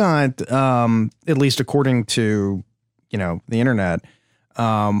 They got at least according to the internet.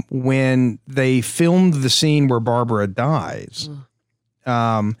 When they filmed the scene where Barbara dies.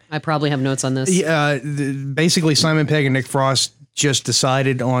 I probably have notes on this. Basically, Simon Pegg and Nick Frost just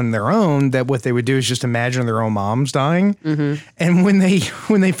decided on their own that what they would do is just imagine their own moms dying. Mm-hmm. And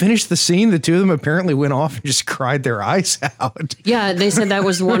when they finished the scene, the two of them apparently went off and just cried their eyes out. Yeah, they said that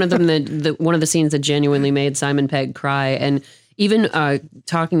was one of them, one of the scenes that genuinely made Simon Pegg cry. And even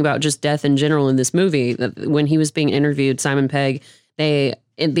talking about just death in general in this movie, when he was being interviewed, Simon Pegg, the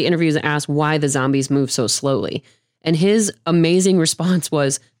interviews asked why the zombies move so slowly. And his amazing response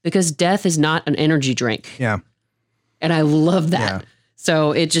was, because death is not an energy drink. Yeah. And I love that. Yeah.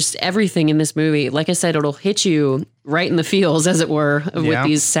 So it just, everything in this movie, like I said, it'll hit you right in the feels, as it were, with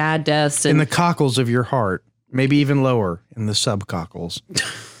these sad deaths. In the cockles of your heart, maybe even lower in the subcockles.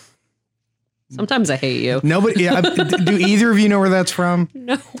 Sometimes I hate you. Nobody. Yeah, do either of you know where that's from?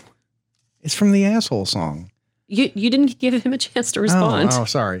 No. It's from the Asshole song. You didn't give him a chance to respond. Oh,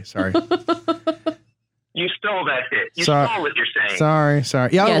 sorry. You stole that bit. You stole what you're saying.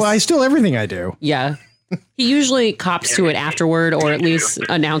 Sorry. Yeah, yes. Well, I steal everything I do. Yeah. He usually cops to it afterward, or at least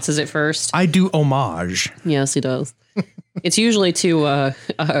announces it first. I do homage. Yes, he does. It's usually to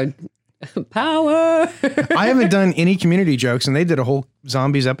power. I haven't done any Community jokes, and they did a whole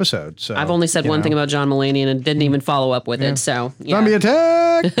Zombies episode. So I've only said one thing about John Mulaney, and it didn't even follow up with it. So Zombie attack.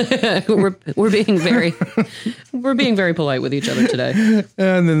 we're being very polite with each other today.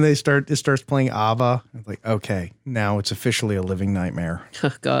 And then it starts playing ABBA. I'm like, okay, now it's officially a living nightmare.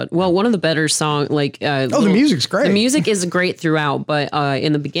 Oh God. Well, one of the better songs, the music's great. The music is great throughout, but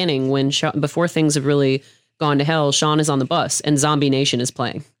in the beginning, before things have really gone to hell, Sean is on the bus and Zombie Nation is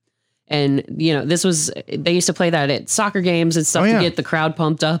playing. And, they used to play that at soccer games and stuff to get the crowd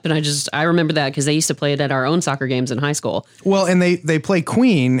pumped up. And I remember that because they used to play it at our own soccer games in high school. Well, and they play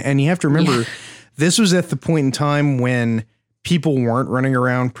Queen. And you have to remember, this was at the point in time when people weren't running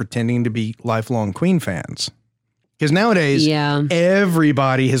around pretending to be lifelong Queen fans. Because nowadays,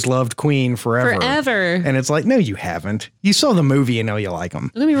 everybody has loved Queen forever. And it's like, no, you haven't. You saw the movie, you know you like them.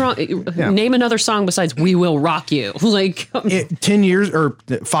 Don't get me wrong. Name another song besides We Will Rock You. 10 years or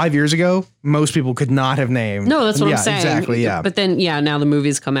 5 years ago, most people could not have named. No, that's what I'm saying. Exactly, yeah. But then, now the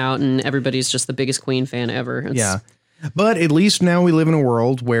movies come out and everybody's just the biggest Queen fan ever. But at least now we live in a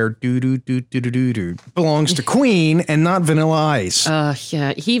world where do belongs to Queen and not Vanilla Ice.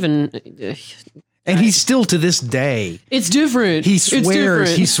 He even... And he's still to this day. It's different. He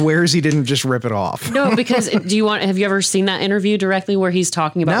swears he didn't just rip it off. No, because have you ever seen that interview directly where he's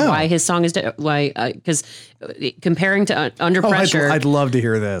talking about why his song is because comparing to Under Pressure. I'd love to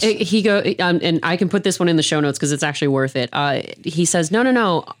hear this. He and I can put this one in the show notes because it's actually worth it. He says,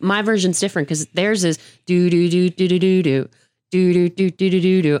 no, my version's different because theirs is do do do do do do do do do do do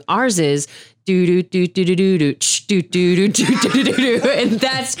do do. Ours is do do do do do do do do do do do do, and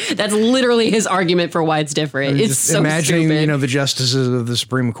that's literally his argument for why it's different. It's so imagining stupid. The justices of the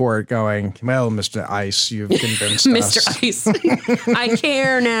Supreme Court going, well, Mr. Ice, you've convinced us. Mr. Ice, I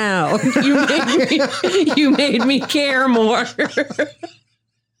care now. You made me care more.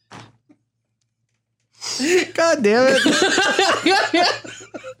 God damn it.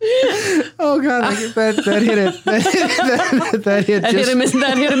 Oh God, that hit it. That hit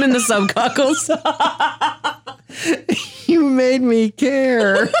him in the subcockles. You made me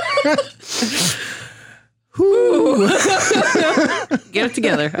care. Get it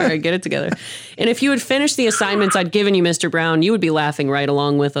together. All right, get it together. And if you had finished the assignments I'd given you, Mr. Brown, you would be laughing right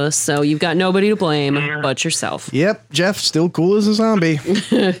along with us. So you've got nobody to blame but yourself. Yep, Jeff, still cool as a zombie.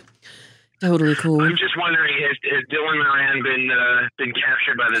 Totally cool. I'm just wondering, has Dylan Moran been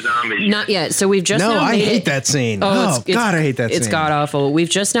captured by the zombies? Not yet. So we've just no, now I made hate it. that scene. Oh, God, I hate that scene. It's god awful. We've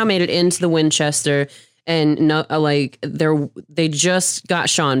just now made it into the Winchester, and they just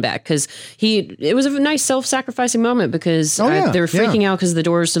got Sean back because it was a nice self-sacrificing moment because they were freaking out because the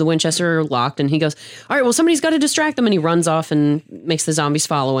doors to the Winchester are locked, and he goes, "All right, well, somebody's got to distract them," and he runs off and makes the zombies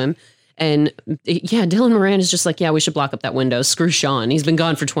follow him. And yeah, Dylan Moran is just like, yeah, we should block up that window. Screw Sean. He's been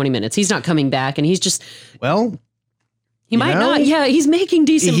gone for 20 minutes. He's not coming back. And he's just, he might not. Yeah, he's making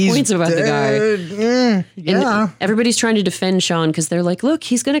decent points about the guy. Yeah. And everybody's trying to defend Sean because they're like, look,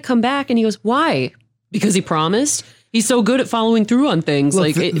 he's going to come back. And he goes, why? Because he promised. He's so good at following through on things.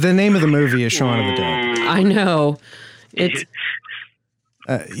 Look, the name of the movie is Shaun of the Dead. I know. It's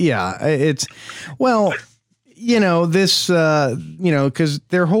because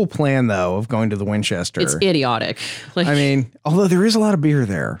their whole plan, though, of going to the Winchester. It's idiotic. Although there is a lot of beer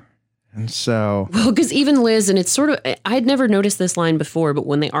there. And so. Well, because even Liz, and it's sort of, I'd never noticed this line before, but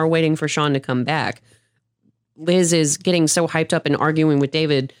when they are waiting for Sean to come back, Liz is getting so hyped up and arguing with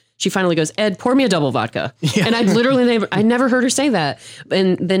David. She finally goes, Ed, pour me a double vodka. Yeah. And I never heard her say that.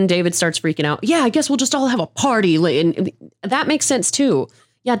 And then David starts freaking out. Yeah, I guess we'll just all have a party. And that makes sense, too.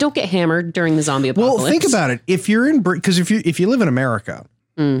 Yeah, don't get hammered during the zombie apocalypse. Well, think about it. If you're because if you live in America,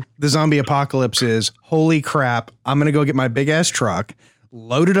 the zombie apocalypse is, holy crap, I'm going to go get my big ass truck,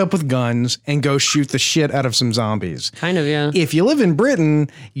 load it up with guns, and go shoot the shit out of some zombies. Kind of, yeah. If you live in Britain,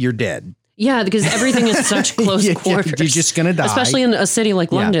 you're dead. Yeah, because everything is such close quarters. You're just going to die. Especially in a city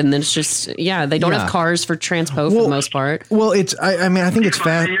like London. Then it's just, they don't have cars for transpo for the most part. Well, I think it's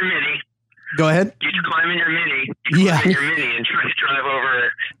fast. Go ahead. You just climb in your Mini. And try to drive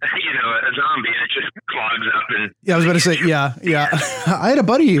over, a zombie, and it just clogs up. And I was about to say, yeah. I had a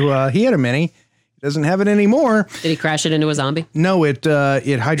buddy who he had a Mini. He doesn't have it anymore. Did he crash it into a zombie? No, it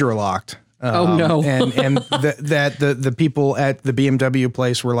hydrolocked. Oh no! and the people at the BMW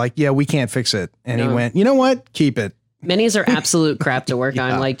place were like, "Yeah, we can't fix it." And he went, "You know what? Keep it." Minis are absolute crap to work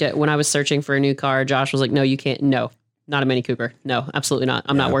on. Like when I was searching for a new car, Josh was like, "No, you can't. No, not a Mini Cooper. No, absolutely not.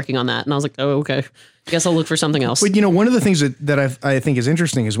 I'm not working on that." And I was like, "Oh, okay. Guess I'll look for something else." But one of the things that I think is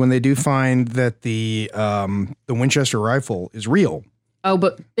interesting is when they do find that the Winchester rifle is real. Oh,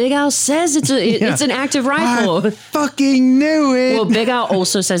 but Big Al says it's an active rifle. I fucking knew it. Well, Big Al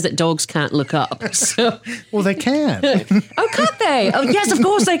also says that dogs can't look up. So. Well, they can. Oh, can't they? Oh, yes, of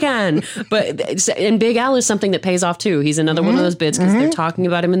course they can. And Big Al is something that pays off too. He's another one of those bits because they're talking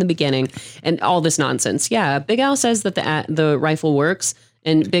about him in the beginning and all this nonsense. Yeah, Big Al says that the rifle works,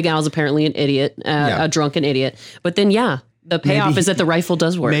 and Big Al's apparently an idiot, a drunken idiot. But then, the payoff is that the rifle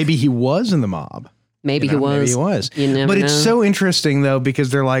does work. Maybe he was in the mob. Maybe he was. You never know. It's so interesting, though,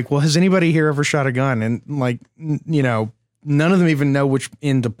 because they're like, well, has anybody here ever shot a gun? And none of them even know which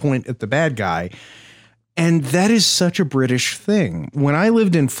end to point at the bad guy. And that is such a British thing. When I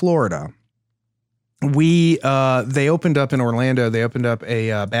lived in Florida, they opened up in Orlando. They opened up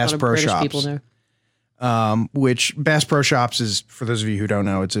a Bass Pro Shops. People there. Which Bass Pro Shops is, for those of you who don't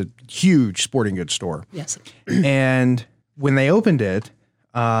know, it's a huge sporting goods store. Yes. And when they opened it,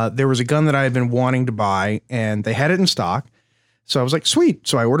 there was a gun that I had been wanting to buy, and they had it in stock. So I was like, sweet.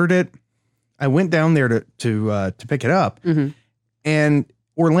 So I ordered it. I went down there to pick it up. Mm-hmm. And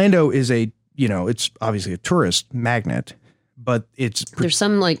Orlando is it's obviously a tourist magnet, but there's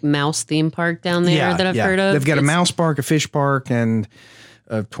some like mouse theme park down there that I've heard of. They've got a mouse park, a fish park, and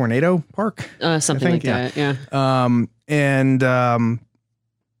a tornado park. Something like that. Yeah.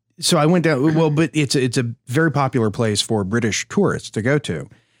 So I went down. Well, but it's a very popular place for British tourists to go to.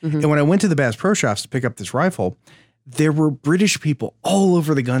 Mm-hmm. And when I went to the Bass Pro Shops to pick up this rifle, there were British people all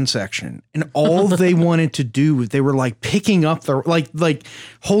over the gun section, and all they wanted to do was they were like picking up the like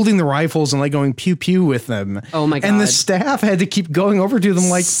holding the rifles and like going pew pew with them. Oh my God! And the staff had to keep going over to them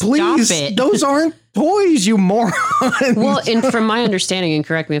like, please, those aren't toys, you moron. Well, and from my understanding, and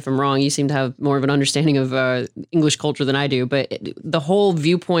correct me if I'm wrong, you seem to have more of an understanding of English culture than I do, but the whole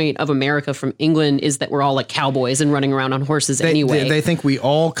viewpoint of America from England is that we're all like cowboys and running around on horses anyway. They think we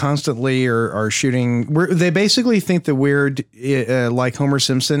all constantly are shooting. They basically think that we're like Homer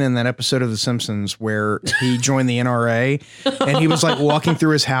Simpson in that episode of The Simpsons where he joined the NRA and he was like walking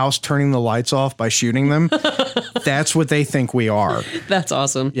through his house, turning the lights off by shooting them. That's what they think we are. That's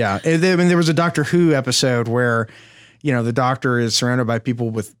awesome. Yeah. There was a Doctor Who episode where, the doctor is surrounded by people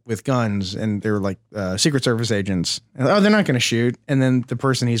with guns, and they're like Secret Service agents. And, they're not going to shoot. And then the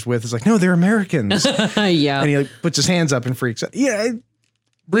person he's with is like, no, they're Americans. Yeah. And he puts his hands up and freaks out. Yeah.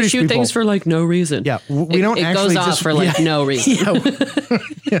 British shoot people, things for like no reason. Yeah. We don't actually goes off for like no reason.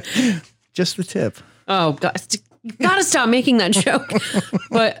 Yeah. Just the tip. Oh, God. You gotta stop making that joke.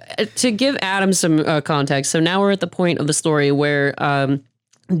 But to give Adam some context, so now we're at the point of the story where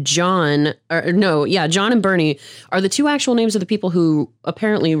John and Bernie are the two actual names of the people who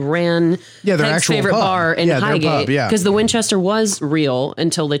apparently ran their Peg's favorite pub. bar in Highgate. Because the Winchester was real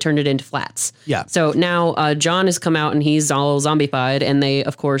until they turned it into flats. Yeah. So now John has come out and he's all zombified, and they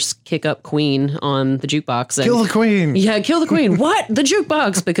of course kick up Queen on the jukebox. And, kill the Queen. Yeah, kill the Queen. What? The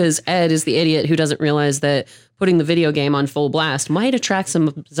jukebox? Because Ed is the idiot who doesn't realize that putting the video game on full blast might attract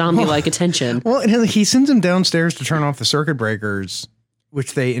some zombie-like attention. Well, and he sends him downstairs to turn off the circuit breakers,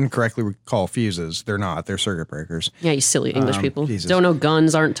 which they incorrectly call fuses. They're not. They're circuit breakers. Yeah, you silly English people. Jesus. Don't know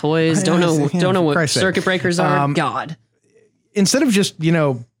guns aren't toys. Don't know what Christ circuit sake. breakers are. God. Instead of just,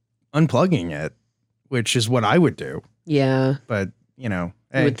 unplugging it, which is what I would do. Yeah. But, I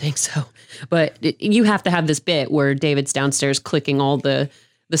would think so. But you have to have this bit where David's downstairs clicking all the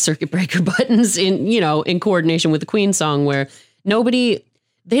circuit breaker buttons in coordination with the Queen song, where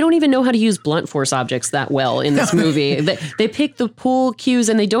they don't even know how to use blunt force objects that well in this movie. They pick the pull cues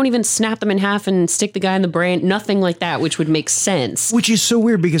and they don't even snap them in half and stick the guy in the brain. Nothing like that, which would make sense. Which is so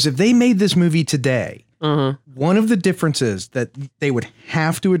weird, because if they made this movie today, one of the differences that they would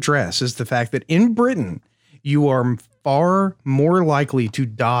have to address is the fact that in Britain, you are far more likely to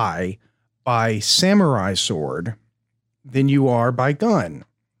die by samurai sword than you are by gun.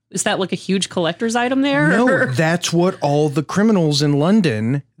 Is that like a huge collector's item there? No, that's what all the criminals in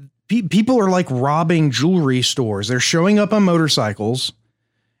London, people are like robbing jewelry stores. They're showing up on motorcycles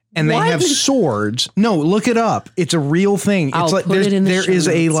and they have swords. No, look it up. It's a real thing. I'll it's like put it in the there show is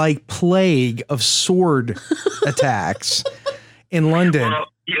a notes. like plague of sword attacks in London. Well,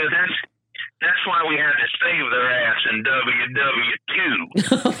 that's why we had to save their ass in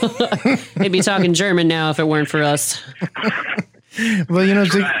WW2. They'd be talking German now if it weren't for us. Well,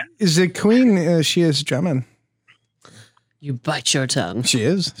 the Queen, she is German. You bite your tongue. She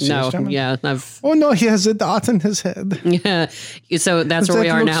is? She is German? Yeah. Oh, no, he has a dot in his head. Yeah. So that's where we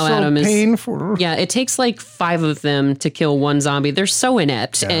are now, so Adam. Painful. Yeah, it takes like 5 of them to kill one zombie. They're so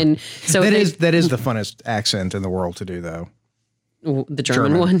inept. Yeah. And so that is the funnest accent in the world to do, though. The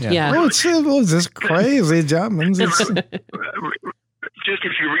German one? Yeah. Oh, it's this crazy Germans. Just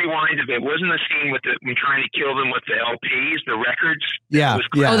if you rewind a bit, wasn't the scene with me trying to kill them with the LPs, the records? Yeah.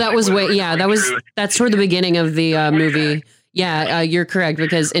 Oh, that was that's toward the beginning of the movie. Yeah, you're correct,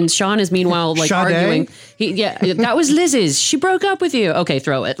 because and Sean is meanwhile like arguing. That was Liz's. She broke up with you. Okay,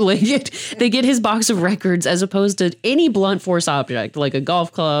 throw it. Like they get his box of records as opposed to any blunt force object like a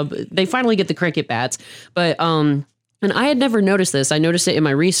golf club. They finally get the cricket bats, but and I had never noticed this. I noticed it in my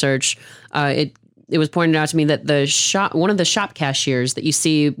research. It was pointed out to me that one of the shop cashiers that you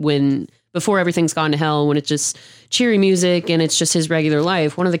see before everything's gone to hell, when it's just cheery music and it's just his regular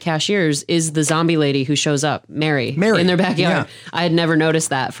life, one of the cashiers is the zombie lady who shows up, Mary in their backyard. Yeah. I had never noticed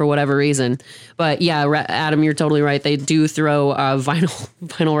that for whatever reason. But yeah, Adam, you're totally right. They do throw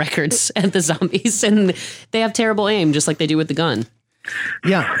vinyl records at the zombies, and they have terrible aim, just like they do with the gun.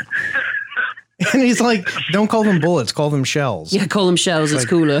 Yeah. And he's like, don't call them bullets, call them shells. Yeah, call them shells. It's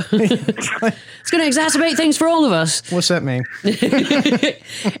cooler. It's going to exacerbate things for all of us. What's that mean?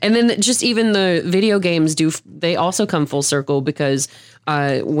 And then just even the video games they also come full circle, because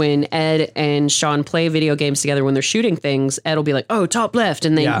when Ed and Sean play video games together, when they're shooting things, Ed will be like, oh, top left.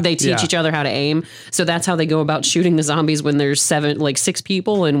 And they teach each other how to aim. So that's how they go about shooting the zombies when there's 6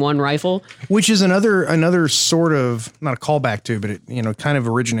 people in one rifle. Which is another sort of, not a callback to, but it kind of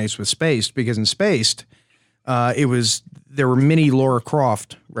originates with Spaced, because in Spaced, there were many Lara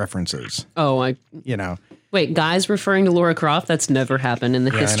Croft references. Oh, Wait, guys referring to Lara Croft? That's never happened in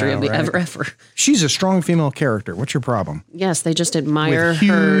the history of the ever. She's a strong female character. What's your problem? Yes, they just admire with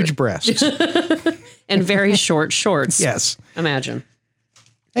huge breasts. And very short shorts. Yes. Imagine.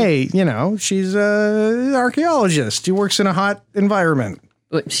 Hey, she's an archaeologist. She works in a hot environment.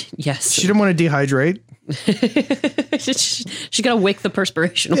 Yes. She didn't want to dehydrate. She got to wick the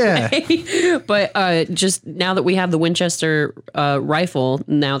perspiration away. But just now that we have the Winchester rifle,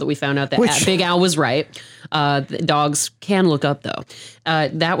 now that we found out that Big Al was right, dogs can look up, though.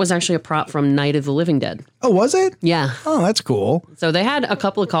 That was actually a prop from Night of the Living Dead. Oh, was it? Yeah. Oh, that's cool. So they had a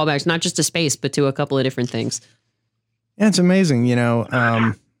couple of callbacks, not just to space, but to a couple of different things. Yeah, it's amazing. Go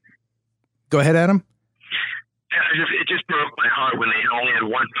ahead, Adam. It just broke my heart. hard when they only had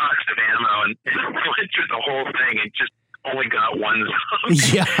one box of ammo and went through the whole thing and just only got one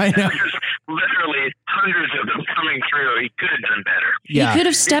zombie. Yeah, I know. There's literally hundreds of them coming through. He could have done better. Yeah. He could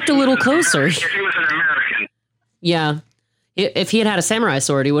have stepped a little closer. If he was an American. Yeah. If he had a samurai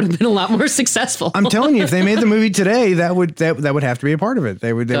sword, he would have been a lot more successful. I'm telling you, if they made the movie today, that would have to be a part of it.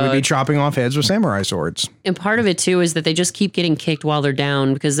 They would be chopping off heads with samurai swords. And part of it too is that they just keep getting kicked while they're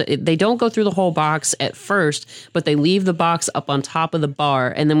down because they don't go through the whole box at first, but they leave the box up on top of the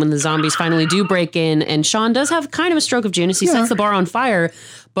bar. And then when the zombies finally do break in, and Sean does have kind of a stroke of genius, he sets the bar on fire,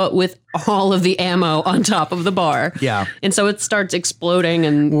 but with all of the ammo on top of the bar. Yeah. And so it starts exploding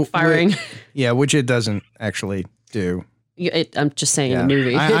and firing. Which it doesn't actually do. I'm just saying, in the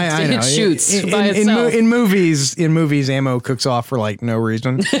movie, I know. It shoots by itself. In movies, ammo cooks off for like no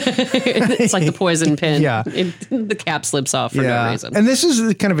reason. It's like the poison pin. Yeah, the cap slips off for no reason. And this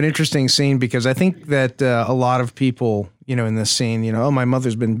is kind of an interesting scene because I think that a lot of people, in this scene, oh, my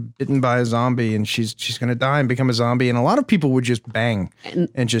mother's been bitten by a zombie and she's going to die and become a zombie. And a lot of people would just bang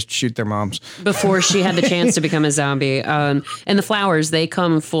and just shoot their moms before she had the chance to become a zombie. And the flowers, they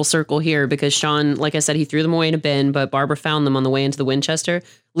come full circle here because Sean, like I said, he threw them away in a bin, but Barbara found them on the way into the Winchester.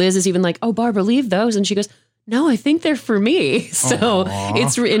 Liz is even like, oh, Barbara, leave those. And she goes, no, I think they're for me. So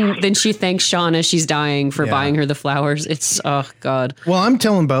then she thanks Sean as she's dying for buying her the flowers. It's, oh God. Well, I'm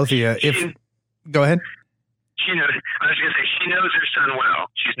telling both of you, go ahead. I was going to say, she knows her son well.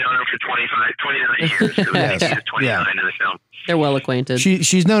 She's known him for 29 years. So she's 29 in the film. They're well acquainted.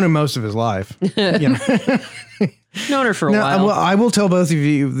 She's known him most of his life. Known her for a while. Well, I will tell both of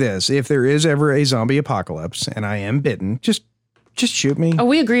you this. If there is ever a zombie apocalypse and I am bitten, just shoot me. Oh,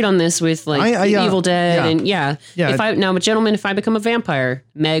 we agreed on this with Evil Dead. And if I become a vampire,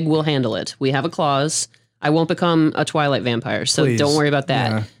 Meg will handle it. We have a clause. I won't become a Twilight vampire, so don't worry about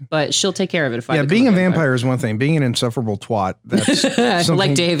that. Yeah. But she'll take care of it if I become being a vampire is one thing. Being an insufferable twat, that's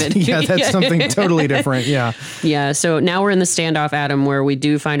like David. Yeah, that's something totally different. Yeah. Yeah, so now we're in the standoff, Adam, where we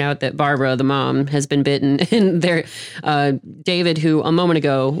do find out that Barbara, the mom, has been bitten. And David, who a moment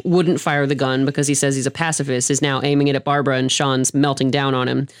ago wouldn't fire the gun because he says he's a pacifist, is now aiming it at Barbara, and Sean's melting down on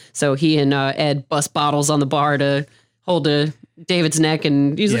him. So he and Ed bust bottles on the bar to hold David's neck,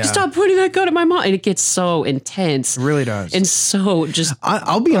 and he's like, stop pointing that gun at my mom. And it gets so intense. It really does. And so just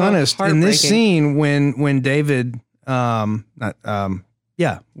I'll be honest, in this scene when David grown up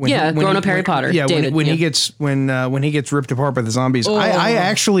Harry Potter. Yeah, David, when he gets ripped apart by the zombies, I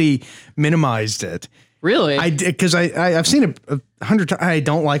actually minimized it. Really? I did, because I've seen it 100 times. I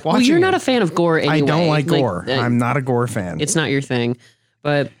don't like watching. Well, you're not a fan of gore anyway. I don't like gore. I'm not a gore fan. It's not your thing.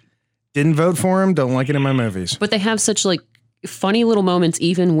 But didn't vote for him. Don't like it in my movies. But they have such funny little moments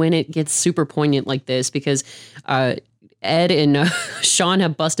even when it gets super poignant like this, because Ed and Sean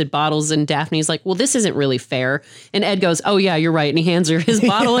have busted bottles, and Daphne's like, well, this isn't really fair. And Ed goes, oh yeah, you're right. And he hands her his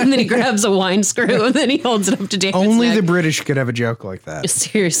bottle, and then he grabs a wine screw, and then he holds it up to David's Only neck. The British could have a joke like that.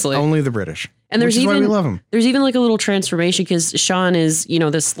 Seriously. Only the British. And which is why we love him. There's even a little transformation, because Sean is,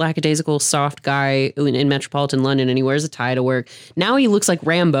 this lackadaisical soft guy in metropolitan London, and he wears a tie to work. Now he looks like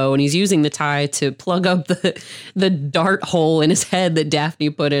Rambo, and he's using the tie to plug up the dart hole in his head that Daphne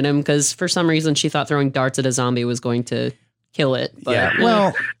put in him, because for some reason she thought throwing darts at a zombie was going to kill it. But, yeah,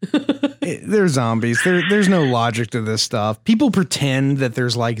 well, they're zombies. There's no logic to this stuff. People pretend that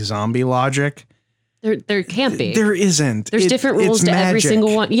there's zombie logic. There can't be. There isn't. There's different rules to every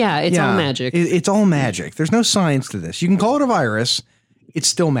single one. Yeah, it's all magic. It's all magic. There's no science to this. You can call it a virus. It's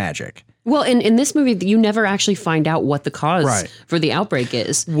still magic. Well, in this movie, you never actually find out what the cause for the outbreak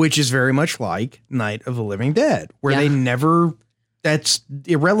is. Which is very much like Night of the Living Dead, where they never... That's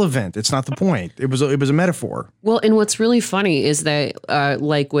irrelevant. It's not the point. It was a metaphor. Well, and what's really funny is that,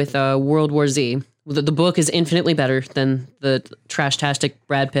 with World War Z, the book is infinitely better than the trash-tastic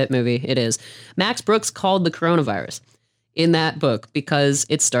Brad Pitt movie. It is. Max Brooks called the coronavirus in that book because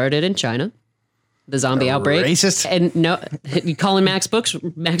it started in China. The zombie outbreak. Racist. And no, you calling Max Brooks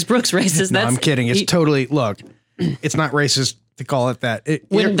racist? No, I'm kidding. It's totally, look, it's not racist to call it that.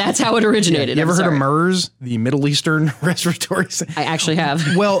 That's how it originated. You ever heard of MERS, the Middle Eastern respiratory? I actually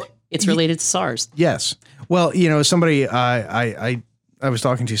have. Well, it's related to SARS. Yes. Well, somebody I was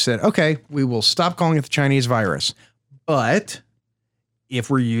talking to said, okay, we will stop calling it the Chinese virus. But if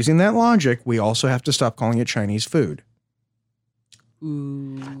we're using that logic, we also have to stop calling it Chinese food.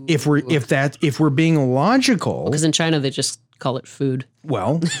 Ooh. If we're being logical, because in China they just call it food.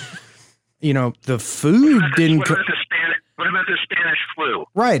 Well, the food didn't. What about the Spanish flu?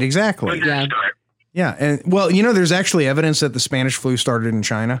 Right, exactly. When did that start? Yeah, and well, there's actually evidence that the Spanish flu started in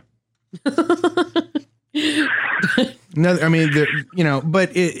China. No, I mean,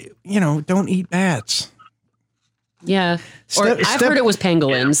 but don't eat bats. Yeah. I've heard it was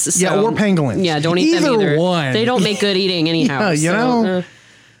pangolins. So, or pangolins. Yeah, don't eat them either. One. They don't make good eating anyhow.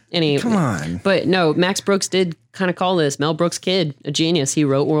 Come on. But no, Max Brooks did kind of call this. Mel Brooks' kid, a genius. He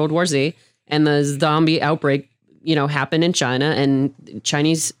wrote World War Z, and the zombie outbreak, happened in China, and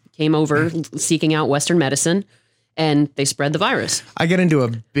Chinese came over seeking out Western medicine, and they spread the virus. I got into a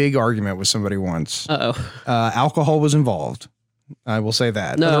big argument with somebody once. Alcohol was involved. I will say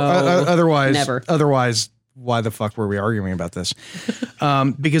that. No, otherwise, never. Otherwise, why the fuck were we arguing about this?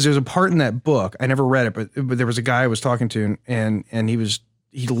 Because there's a part in that book. I never read it, but there was a guy I was talking to, and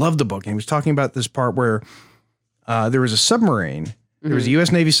he loved the book, and he was talking about this part where there was a submarine. There was a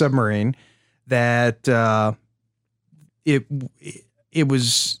U.S. Navy submarine that it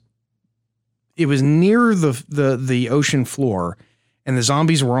was near the ocean floor, and the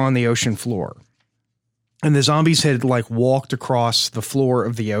zombies were on the ocean floor, and the zombies had walked across the floor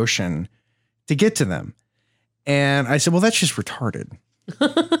of the ocean to get to them. And I said, well, that's just retarded.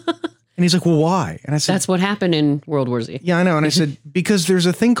 And he's like, well, why? And I said, that's what happened in World War Z. Yeah, I know. And I said, because there's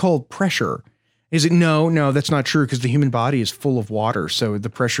a thing called pressure. He's like, no, that's not true, because the human body is full of water. So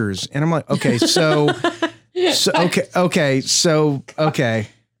the pressure is, and I'm like, okay.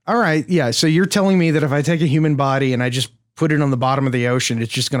 All right. Yeah. So you're telling me that if I take a human body and I just put it on the bottom of the ocean,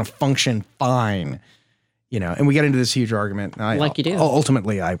 it's just going to function fine, and we got into this huge argument. Like you do.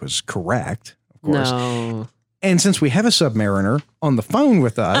 Ultimately, I was correct, of course. No. And since we have a submariner on the phone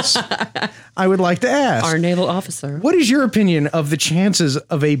with us, I would like to ask our naval officer, what is your opinion of the chances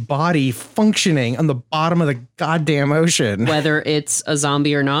of a body functioning on the bottom of the goddamn ocean? Whether it's a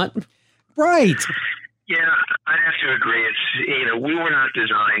zombie or not? Right. Yeah, I have to agree. It's, we were not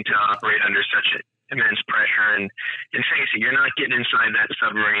designed to operate under such immense pressure. And face it, you're not getting inside that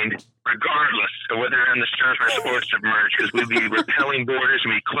submarine, regardless of whether they're on the surface or submerged, because we'd be repelling borders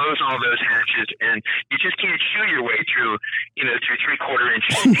and we close all those hatches, and you just can't chew your way through, through 3/4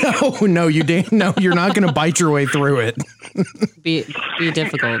 inches. No, you're not going to bite your way through it. Be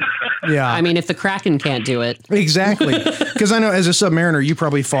difficult. Yeah. I mean, if the Kraken can't do it. Exactly. Because I know as a submariner, you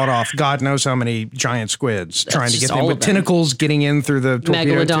probably fought off God knows how many giant squids trying to get in with tentacles getting in through the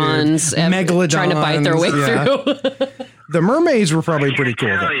torpedo Megalodons. Trying to bite their way through. The mermaids were probably pretty cool.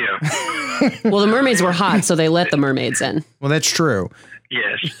 Well, the mermaids were hot, so they let the mermaids in. Well, that's true.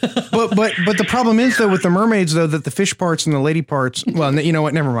 Yes. But the problem is, though, with the mermaids, though, that the fish parts and the lady parts, well, you know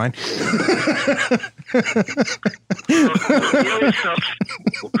what? Never mind.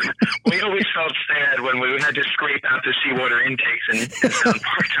 We always felt sad when we had to scrape out the seawater intakes and found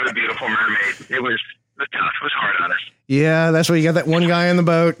parts of a beautiful mermaid. It was tough. It was hard on us. Yeah, that's why you got that one guy on the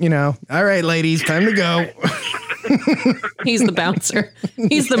boat, All right, ladies, time to go. He's the bouncer.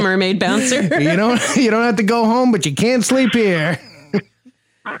 He's the mermaid bouncer. You don't have to go home, but you can't sleep here.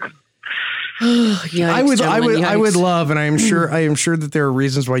 Yikes, I would love, and I am sure that there are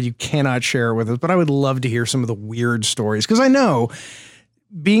reasons why you cannot share it with us, but I would love to hear some of the weird stories, because I know,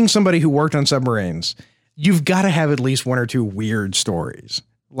 being somebody who worked on submarines, you've got to have at least one or two weird stories,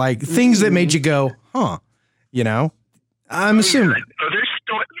 like things that made you go, huh? I'm assuming. There's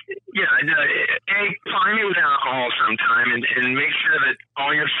stories. Yeah, find me with alcohol sometime and make sure that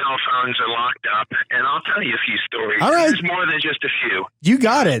all your cell phones are locked up, and I'll tell you a few stories. All right. There's more than just a few. You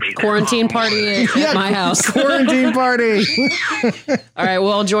got it. Quarantine party at my house. Quarantine party. All right,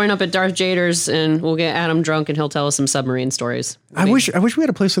 we'll all join up at Darth Jader's, and we'll get Adam drunk, and he'll tell us some submarine stories. I wish we had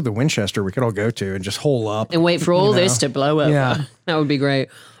a place like the Winchester we could all go to and just hole up. And wait for all this to blow up. Yeah. That would be great.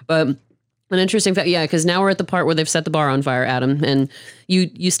 But an interesting fact, because now we're at the part where they've set the bar on fire, Adam, and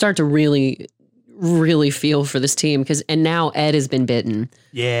you start to really, really feel for this team, and now Ed has been bitten.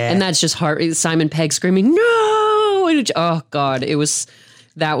 Yeah. And that's just Simon Pegg screaming, no! Oh God,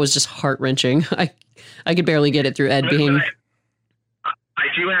 that was just heart-wrenching. I could barely get it through Ed being... I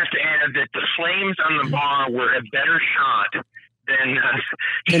do have to add that the flames on the bar were a better shot than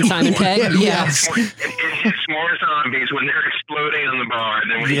Simon Pegg? Yes. It's more zombies when they're exploding on the bar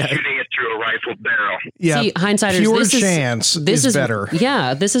than when you're shooting it through a rifled barrel. Yeah. See, hindsighters, pure chance is better.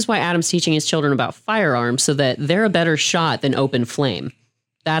 Yeah, this is why Adam's teaching his children about firearms, so that they're a better shot than open flame.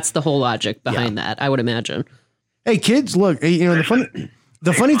 That's the whole logic behind that, I would imagine. Hey, kids, look,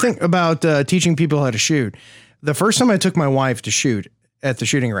 the funny thing about teaching people how to shoot, the first time I took my wife to shoot at the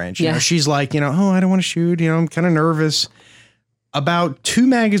shooting range, she's like, oh, I don't want to shoot, I'm kind of nervous. About 2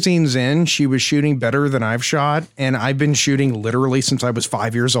 magazines in, she was shooting better than I've shot, and I've been shooting literally since I was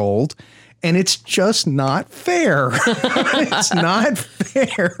 5 years old, and it's just not fair. It's not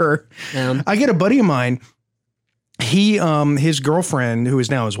fair. I get a buddy of mine. His girlfriend, who is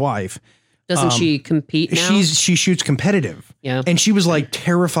now his wife, doesn't she compete now? She shoots competitive. Yeah, and she was like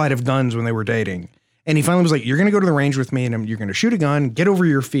terrified of guns when they were dating. And he finally was like, you're going to go to the range with me and you're going to shoot a gun, get over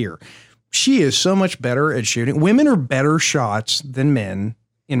your fear. She is so much better at shooting. Women are better shots than men,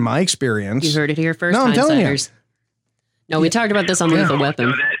 in my experience. You heard it here first. No, I'm telling you. No, we talked about this on Lethal Weapon.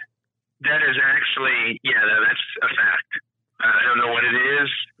 No, that is actually, that's a fact. I don't know what it is.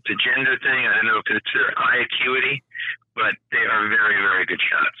 It's a gender thing. I don't know if it's their eye acuity, but they are very, very good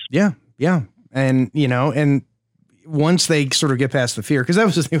shots. Yeah, yeah. And, and once they sort of get past the fear, because that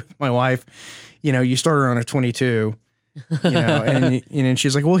was the thing with my wife, you start her on a 22, and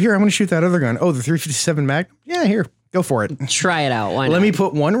she's like, well, here, I'm going to shoot that other gun. Oh, the 357 Magnum? Yeah, here, go for it. Try it out. Why not? Let me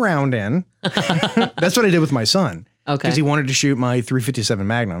put one round in. That's what I did with my son. Okay. Because he wanted to shoot my 357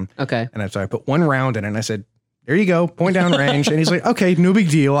 Magnum. Okay. And so I put one round in and I said, there you go, point down range. And he's like, okay, no big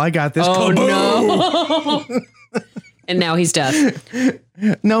deal. I got this. Oh, no. And now he's deaf.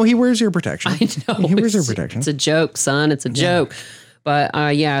 No, he wears ear protection. I know. He wears ear protection. It's a joke, son. It's a joke. But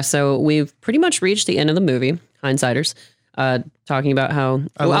so we've pretty much reached the end of the movie, Hindsighters, talking about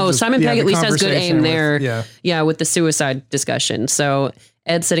how Simon Pegg at least has good aim there. Yeah, with the suicide discussion. So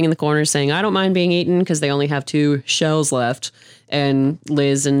Ed's sitting in the corner saying, I don't mind being eaten because they only have 2 shells left. And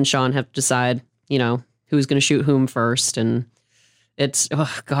Liz and Sean have to decide, who's going to shoot whom first. And it's,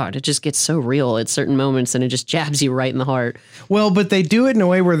 it just gets so real at certain moments and it just jabs you right in the heart. Well, but they do it in a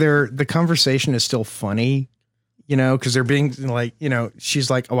way where the conversation is still funny, because they're being like, she's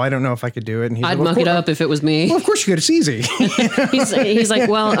like, oh, I don't know if I could do it. And he's I'd like, muck it up if it was me. Well, of course you could. It's easy. he's like,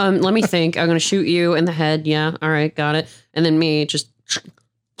 well, let me think. I'm going to shoot you in the head. Yeah. All right. Got it. And then me just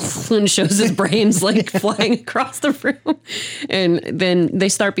and shows his brains like flying across the room. And then they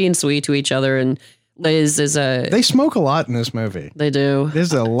start being sweet to each other. And Liz is they smoke a lot in this movie. They do.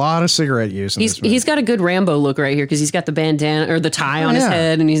 There's a lot of cigarette use in this movie. He's got a good Rambo look right here because he's got the bandana or the tie on his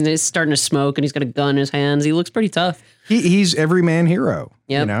head and he's starting to smoke and he's got a gun in his hands. He looks pretty tough. He's everyman hero.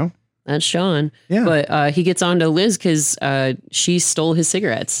 Yep. That's Sean. Yeah. But he gets on to Liz because she stole his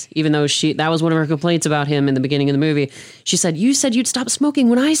cigarettes, even though that was one of her complaints about him in the beginning of the movie. She said, you said you'd stop smoking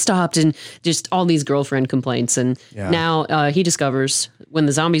when I stopped, and just all these girlfriend complaints. And now he discovers when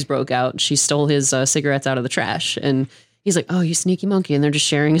the zombies broke out, she stole his cigarettes out of the trash. And he's like, oh, you sneaky monkey. And they're just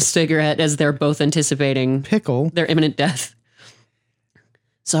sharing a cigarette as they're both anticipating their imminent death.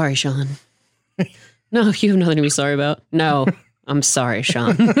 Sorry, Sean. No, you have nothing to be sorry about. No. I'm sorry,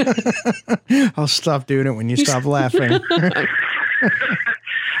 Sean. I'll stop doing it when you stop laughing. That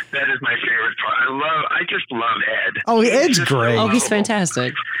is my favorite part. I just love Ed. Oh, Ed's great. Oh, he's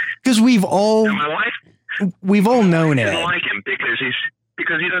fantastic. Because we've all my wife, known Ed. Didn't like him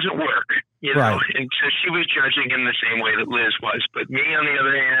because he doesn't work, Right. And so she was judging him the same way that Liz was. But me, on the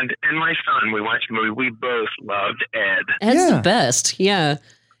other hand, and my son, we watched the movie. We both loved Ed. Ed's the best. Yeah.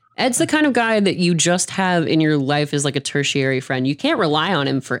 Ed's the kind of guy that you just have in your life as like a tertiary friend. You can't rely on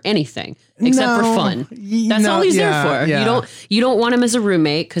him for anything except for fun. That's all he's there for. Yeah. You don't want him as a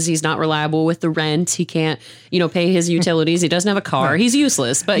roommate because he's not reliable with the rent. He can't, pay his utilities. He doesn't have a car. He's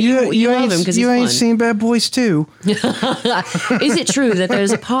useless. But you love him because he's fun. You ain't seen Bad Boys 2. Is it true that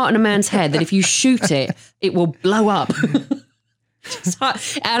there's a part in a man's head that if you shoot it, it will blow up?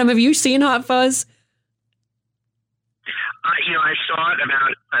 Adam, have you seen Hot Fuzz? I saw it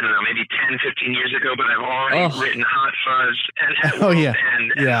about, I don't know, maybe 10, 15 years ago, but I've already written Hot Fuzz and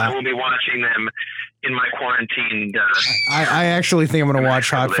I will be watching them in my quarantine. I actually think I'm going to watch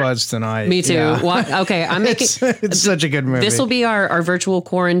Hot Fuzz tonight. Me too. Yeah. Okay, I'm making... it's such a good movie. This will be our virtual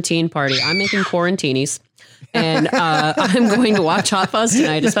quarantine party. I'm making quarantinis. And I'm going to watch Hot Fuzz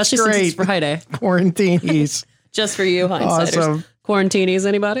tonight, especially since it's Friday. Quarantinis. Just for you, Hindsighters. Awesome. Quarantinis,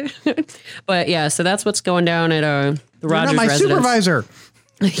 anybody? But yeah, so that's what's going down at the Rogers residence. You're not my supervisor.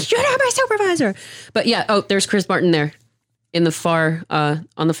 You're not my supervisor. But yeah, there's Chris Martin there in the far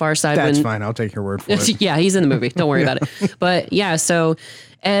on the far side. That's fine. I'll take your word for it. Yeah, he's in the movie. Don't worry about it. But yeah, so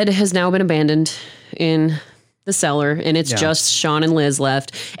Ed has now been abandoned in the cellar, and it's just Sean and Liz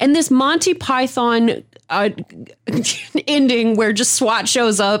left. And this Monty Python ending where just SWAT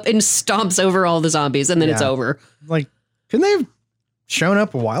shows up and stomps over all the zombies, and then it's over. Like, couldn't they have shown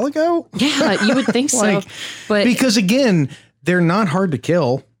up a while ago? Yeah, you would think so. But because again, they're not hard to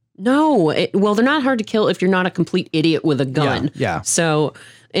kill. No, they're not hard to kill if you're not a complete idiot with a gun. Yeah. So,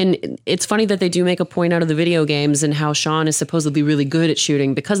 and it's funny that they do make a point out of the video games and how Sean is supposedly really good at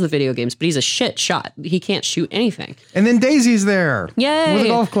shooting because of the video games, but he's a shit shot. He can't shoot anything. And then Daisy's there. Yay. With a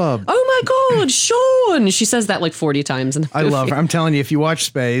golf club. Oh my God, Sean! She says that like 40 times in the movie. I love her. I'm telling you, if you watch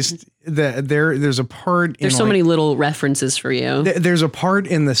Spaced, there's a part. There's so many little references for you. There's a part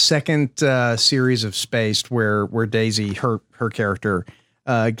in the second series of Spaced where Daisy, her character,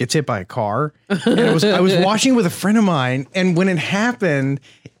 gets hit by a car. And I was watching with a friend of mine, and when it happened,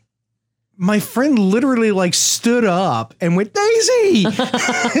 My friend literally like stood up and went, Daisy.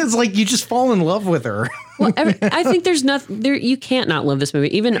 It's like you just fall in love with her. Well, I think there's nothing there. You can't not love this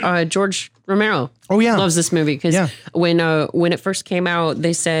movie. Even George Romero. Loves this movie because when it first came out,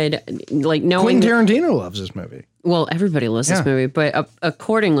 they said like knowing Quentin Tarantino loves this movie. Well, everybody loves this movie, but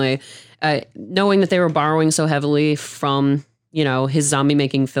accordingly, knowing that they were borrowing so heavily from his zombie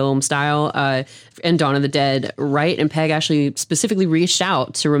making film style and Dawn of the Dead, Wright and Pegg actually specifically reached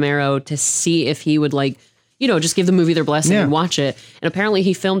out to Romero to see if he would just give the movie their blessing and watch it. And apparently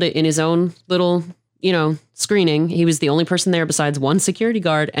he filmed it in his own little, screening. He was the only person there besides one security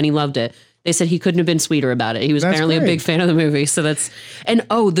guard, and he loved it. They said he couldn't have been sweeter about it. He was apparently a big fan of the movie. So the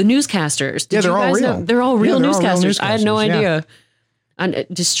newscasters. They're all real. They're all real newscasters. I had no idea. And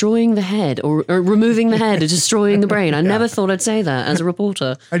destroying the head or removing the head, destroying the brain. I never thought I'd say that as a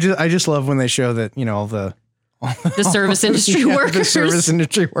reporter. I just love when they show that, all the service industry workers. The service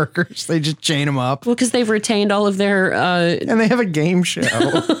industry workers. They just chain them up. Well, because they've retained all of their... and they have a game show.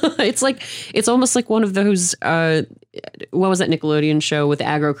 It's almost like one of those... what was that Nickelodeon show with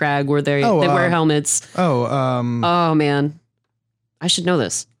Aggro Crag where they wear helmets? Oh, man. I should know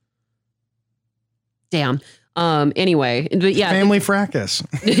this. Damn. Anyway, but yeah. Family Fracas.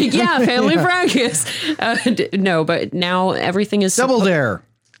 Yeah, Family Fracas. No, but now everything is... Double Dare.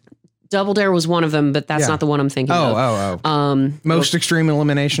 Double Dare was one of them, but that's not the one I'm thinking of. Most Extreme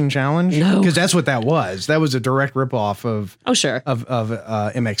Elimination Challenge? No. Because that's what that was. That was a direct ripoff of... Oh, sure. Of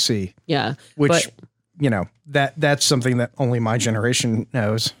MXC. Yeah. Which, that's something that only my generation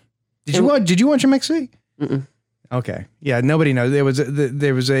knows. Did you watch MXC? Mm-mm. Okay. Yeah, nobody knows.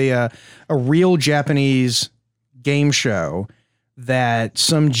 There was a real Japanese game show that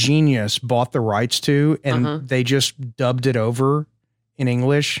some genius bought the rights to, and they just dubbed it over in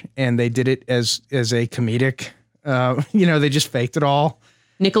English, and they did it as a comedic. They just faked it all.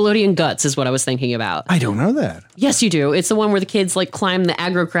 Nickelodeon Guts is what I was thinking about. I don't know that. Yes, you do. It's the one where the kids climb the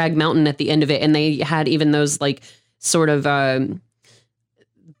Aggro Crag mountain at the end of it, and they had even those sort of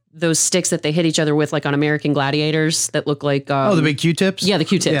those sticks that they hit each other with, like on American Gladiators, that look like the big Q-tips. Yeah, the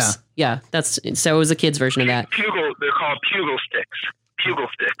Q-tips. Yeah, it was a kid's version of that. They're called Pugil sticks. Pugil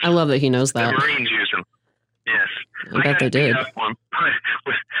sticks. I love that he knows that. The Marines use them. Yes, I bet they did. I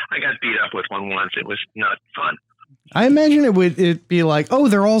got beat up with one once. It was not fun. I imagine it'd be like, oh,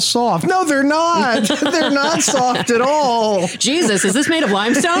 they're all soft. No, they're not. They're not soft at all. Jesus, is this made of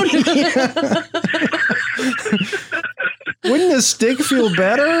limestone? Wouldn't a stick feel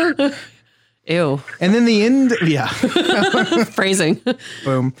better? Ew. And then the end, Phrasing.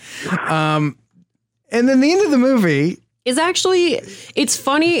 Boom. And then the end of the movie is actually, it's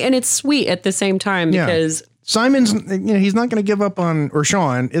funny and it's sweet at the same time because Simon's, he's not going to give up on, or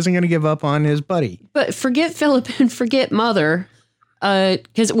Sean isn't going to give up on his buddy. But forget Philip and forget Mother.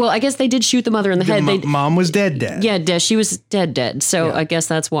 Because, I guess they did shoot the mother in the head. Mom was dead. Yeah, she was dead. So I guess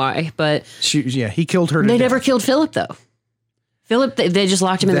that's why. But he killed her. They never killed Philip, though. Philip, they just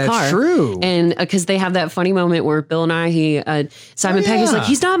locked him in the car. That's true. And because they have that funny moment where Bill and Simon Pegg is like,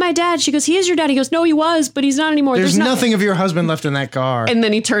 he's not my dad. She goes, he is your dad. He goes, no, he was, but he's not anymore. There's nothing of your husband left in that car. And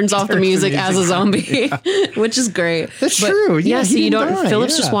then he turns off the music as a zombie, which is great. That's true. Yeah, so you don't.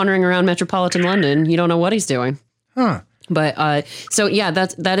 Philip's just wandering around metropolitan London. You don't know what he's doing. Huh. But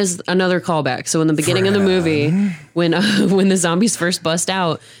that is another callback. So in the beginning of the movie, when the zombies first bust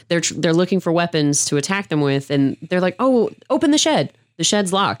out, they're looking for weapons to attack them with, and they're like, "Oh, open the shed. The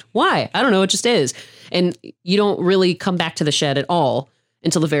shed's locked. Why? I don't know. It just is." And you don't really come back to the shed at all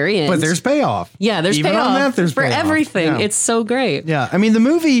until the very end. But there's payoff. Yeah, there's Even payoff on that, there's for payoff. everything. Yeah. It's so great. Yeah, I mean the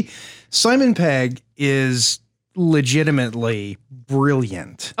movie Simon Pegg is legitimately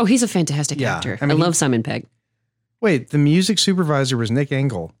brilliant. Oh, he's a fantastic actor. I love Simon Pegg. Wait, the music supervisor was Nick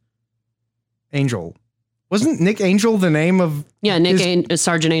Angel. Wasn't Nick Angel the name of... Yeah,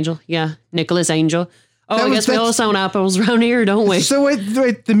 Sergeant Angel. Yeah, Nicholas Angel. Oh, I guess we all sound apples around here, don't we? So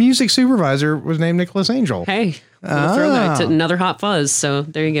wait, the music supervisor was named Nicholas Angel. Hey, throwback to another Hot Fuzz. So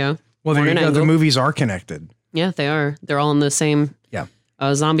there you go. Well, there you go. The movies are connected. Yeah, they are. They're all in the same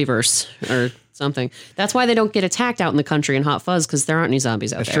zombie verse or something. That's why they don't get attacked out in the country in Hot Fuzz, because there aren't any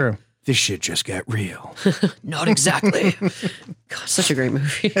zombies out there. That's true. This shit just got real. Not exactly. God, such a great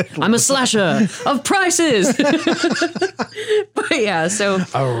movie. I'm a slasher of prices. But yeah, so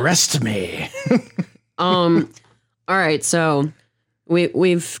arrest me. All right, so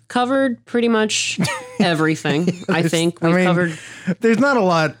we've covered pretty much everything. I think we've covered. There's not a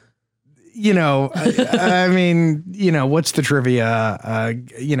lot. I mean, what's the trivia?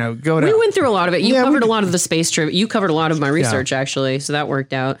 We went through a lot of it. You covered a lot of the space trivia. You covered a lot of my research, actually, so that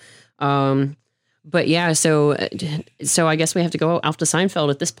worked out. But yeah, so I guess we have to go off to Seinfeld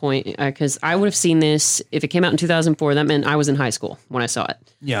at this point, because I would have seen this if it came out in 2004. That meant I was in high school when I saw it.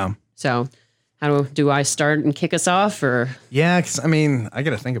 Yeah. So how do I start and kick us off, or? Yeah, because I mean, I got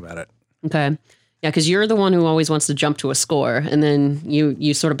to think about it. Okay. Yeah, because you're the one who always wants to jump to a score, and then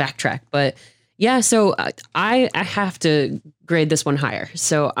you sort of backtrack. But yeah, so I have to grade this one higher.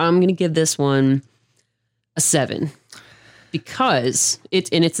 So I'm going to give this one a 7. Because it's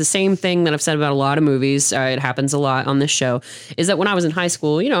the same thing that I've said about a lot of movies. It happens a lot on this show, is that when I was in high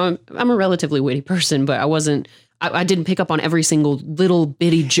school, I'm a relatively witty person, but I didn't pick up on every single little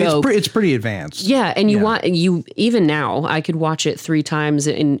bitty joke. It's pretty advanced. Yeah. And even now I could watch it 3 times,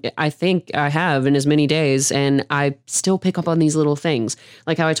 and I think I have in as many days, and I still pick up on these little things.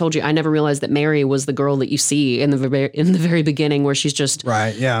 Like how I told you, I never realized that Mary was the girl that you see in the very beginning, where she's just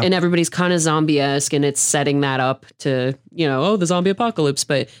right. Yeah. And everybody's kind of zombie-esque, and it's setting that up to, the zombie apocalypse,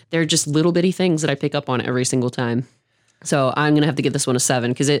 but they're just little bitty things that I pick up on every single time. So I'm going to have to give this one a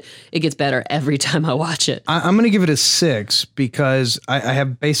 7, because it gets better every time I watch it. I'm going to give it a 6 because I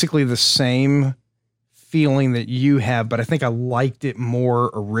have basically the same feeling that you have, but I think I liked it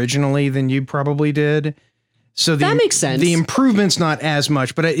more originally than you probably did. So that makes sense. The improvement's not as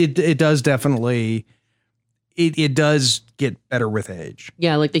much, but it does definitely, it does get better with age.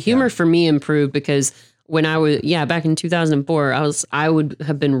 Yeah, like the humor for me improved, because when I was, back in 2004, I would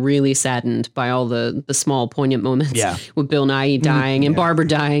have been really saddened by all the small poignant moments with Bill Nighy dying and Barbara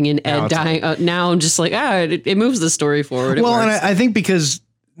dying and Ed dying. Now I'm just like, it moves the story forward. Well, and I think because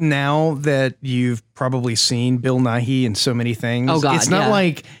now that you've probably seen Bill Nighy in so many things, it's not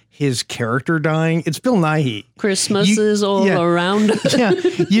like his character dying. It's Bill Nighy. Christmas is all around.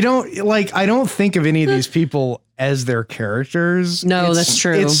 You don't I don't think of any of these people as their characters. No, that's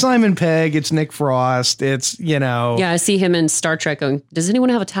true. It's Simon Pegg. It's Nick Frost. It's, Yeah, I see him in Star Trek going, does anyone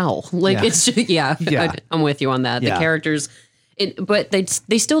have a towel? It's just, I'm with you on that. The characters, but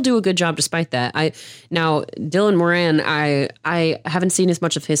they still do a good job despite that. Now, Dylan Moran, I haven't seen as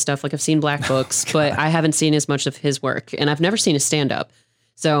much of his stuff. Like I've seen Black Books, but I haven't seen as much of his work. And I've never seen his stand-up.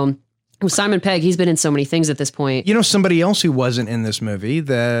 So with Simon Pegg, he's been in so many things at this point. Somebody else who wasn't in this movie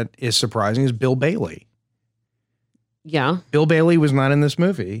that is surprising is Bill Bailey. Yeah. Bill Bailey was not in this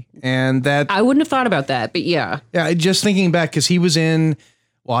movie. And that I wouldn't have thought about that, but yeah. Yeah, just thinking back, because he was in,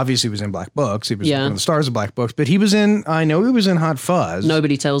 obviously he was in Black Books. He was one of the stars of Black Books, but he was in Hot Fuzz.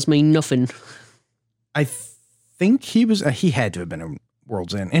 Nobody tells me nothing. I think he had to have been in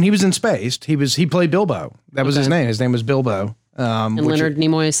World's End. And he was in Spaced. He played Bilbo. That was his name. His name was Bilbo. And Leonard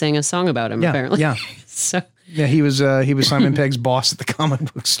Nimoy sang a song about him, apparently. Yeah. So yeah, he was Simon Pegg's boss at the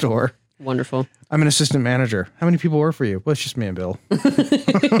comic book store. Wonderful. I'm an assistant manager. How many people work for you? Well, it's just me and Bill.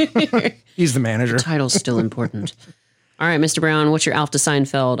 He's the manager. The title's still important. All right, Mr. Brown, what's your Alf to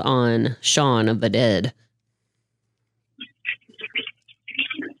Seinfeld on Shaun of the Dead?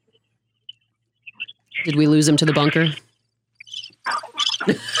 Did we lose him to the bunker?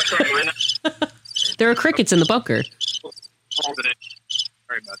 There are crickets in the bunker. Sorry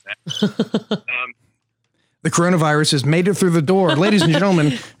about that. The coronavirus has made it through the door. Ladies and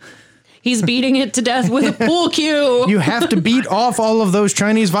gentlemen. He's beating it to death with a pool cue. You have to beat off all of those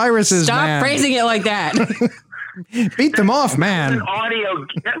Chinese viruses, Stop phrasing it like that. Beat them off, man.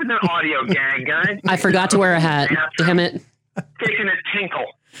 That was an audio gag, guys. I forgot to wear a hat. Damn it. Taking a tinkle.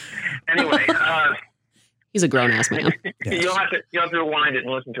 Anyway. He's a grown-ass man. Yes. You'll have to rewind it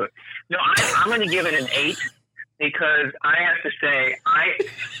and listen to it. No, I'm going to give it an 8 because I have to say,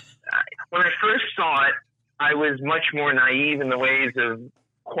 when I first saw it, I was much more naive in the ways of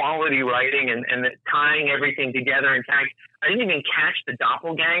quality writing and tying everything together. In fact, I didn't even catch the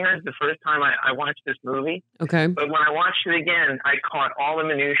doppelgangers the first time I watched this movie. Okay. But when I watched it again, I caught all the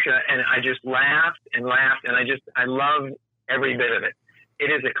minutia and I just laughed and laughed, and I loved every bit of it.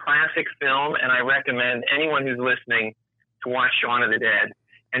 It is a classic film, and I recommend anyone who's listening to watch Shaun of the Dead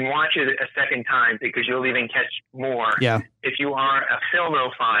and watch it a second time, because you'll even catch more. Yeah. If you are a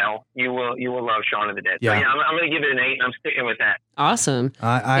filmophile, you will love Shaun of the Dead. Yeah. So I'm going to give it an 8, and I'm sticking with that. Awesome.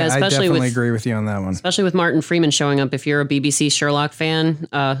 I definitely agree with you on that one. Especially with Martin Freeman showing up. If you're a BBC Sherlock fan,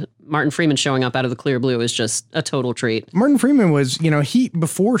 Martin Freeman showing up out of the clear blue is just a total treat. Martin Freeman was,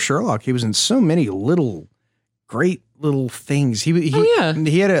 before Sherlock, he was in so many great little things. He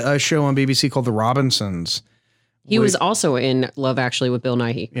had a show on BBC called The Robinsons. He was also in Love Actually with Bill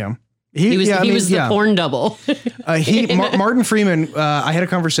Nighy. Yeah. He was the porn double. Martin Freeman, I had a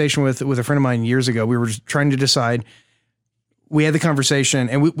conversation with a friend of mine years ago. We were just trying to decide, we had the conversation,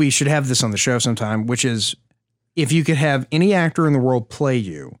 and we should have this on the show sometime, which is, if you could have any actor in the world play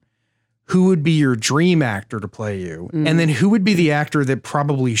you, who would be your dream actor to play you, and then who would be the actor that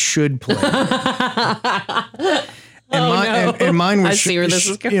probably should play you. And mine was, I see where this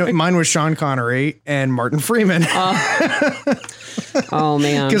is going. Mine was Sean Connery and Martin Freeman. Oh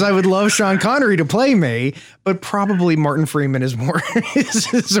man, because I would love Sean Connery to play me, but probably Martin Freeman is more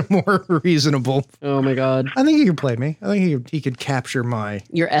is more reasonable. Oh my god, I think he could play me. I think he could capture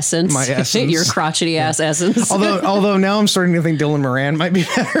your essence, my essence, your crotchety ass essence. Although now I'm starting to think Dylan Moran might be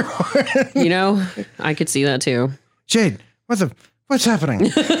better. I could see that too. Jade, what's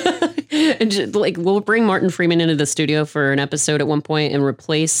happening? And we'll bring Martin Freeman into the studio for an episode at one point and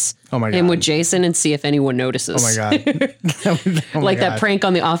replace him with Jason and see if anyone notices. Oh my god! That prank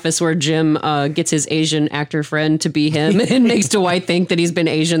on The Office where Jim gets his Asian actor friend to be him and makes Dwight think that he's been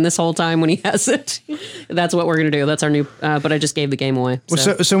Asian this whole time when he hasn't. That's what we're gonna do. That's our new. But I just gave the game away.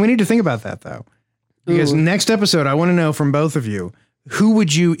 So we need to think about that though, because next episode I want to know from both of you. Who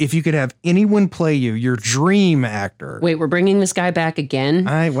would you, if you could have anyone play you, your dream actor? Wait, we're bringing this guy back again?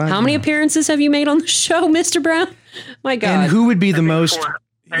 How many appearances have you made on the show, Mr. Brown? My God. And who would be the most?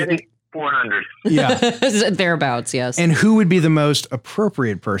 I think 400. Yeah. Thereabouts, yes. And who would be the most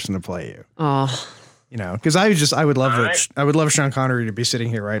appropriate person to play you? Oh. Because I would love Sean Connery to be sitting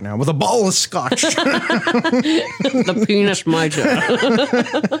here right now with a ball of scotch. The penis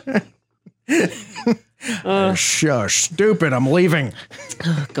mitre. Shush, stupid, I'm leaving.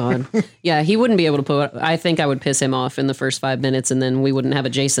 Oh God. Yeah, he wouldn't be able to I think I would piss him off in the first 5 minutes and then we wouldn't have a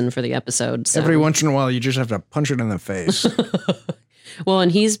Jason for the episode. So. Every once in a while you just have to punch it in the face. Well,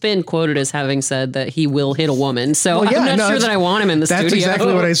 and he's been quoted as having said that he will hit a woman. So I'm not sure that I want him in the studio. That's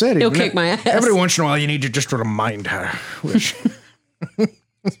exactly what I said. He'll kick my ass. Every once in a while you need to just remind her.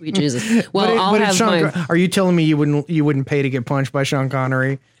 Sweet Jesus. Well, are you telling me you wouldn't pay to get punched by Sean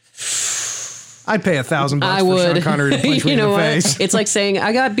Connery? I'd pay $1,000 for Sean Connery to punch me in the face. It's like saying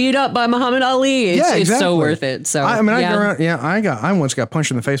I got beat up by Muhammad Ali. It's so worth it. So I once got punched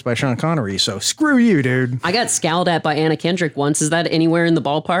in the face by Sean Connery. So screw you, dude. I got scowled at by Anna Kendrick once. Is that anywhere in the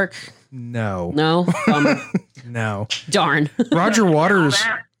ballpark? No. No. Darn. Roger Waters.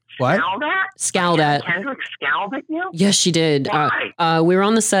 What? Scowled at. Kendrick scowled at you? Yes, she did. We were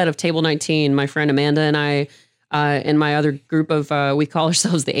on the set of Table 19. My friend Amanda and I. And my other group of, we call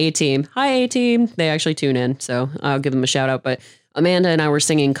ourselves the A-Team. Hi, A-Team. They actually tune in, so I'll give them a shout out. But Amanda and I were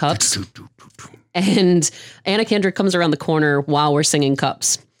singing Cups. And Anna Kendrick comes around the corner while we're singing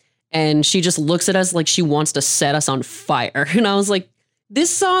Cups. And she just looks at us like she wants to set us on fire. And I was like, this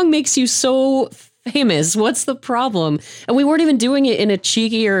song makes you so famous. What's the problem? And we weren't even doing it in a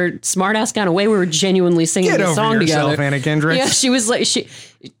cheeky or smartass kind of way. We were genuinely singing the song together. Anna Kendrick. Yeah, she was like,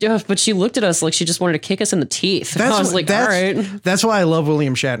 but she looked at us like she just wanted to kick us in the teeth. I was like, all right. That's why I love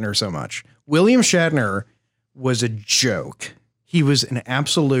William Shatner so much. William Shatner was a joke. He was an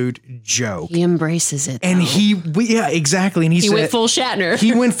absolute joke. He embraces it. And exactly. And he went full Shatner.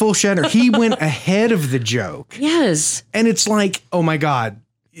 He went full Shatner. He went ahead of the joke. Yes. And it's like, oh my God.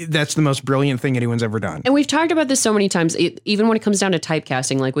 That's the most brilliant thing anyone's ever done. And we've talked about this so many times, even when it comes down to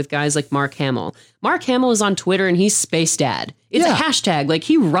typecasting, like with guys like Mark Hamill. Mark Hamill is on Twitter and he's Space Dad. It's a hashtag. Like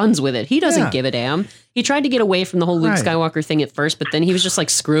he runs with it. He doesn't give a damn. He tried to get away from the whole Luke Skywalker thing at first, but then he was just like,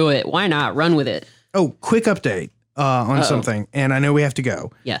 screw it. Why not? Run with it. Oh, quick update on something. And I know we have to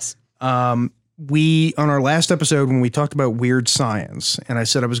go. Yes. We, on our last episode, when we talked about Weird Science, and I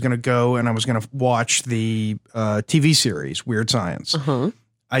said I was going to go and I was going to watch the TV series, Weird Science. Uh-huh.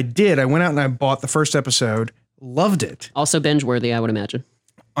 I did. I went out and I bought the first episode. Loved it. Also binge worthy, I would imagine.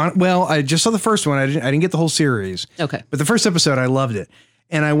 I just saw the first one. I didn't get the whole series. Okay. But the first episode, I loved it.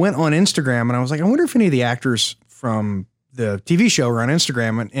 And I went on Instagram and I was like, I wonder if any of the actors from the TV show are on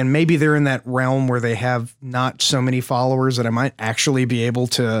Instagram and maybe they're in that realm where they have not so many followers that I might actually be able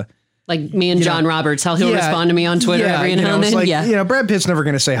to. Like me and John Roberts, how he'll respond to me on Twitter every now and then. Like, Brad Pitt's never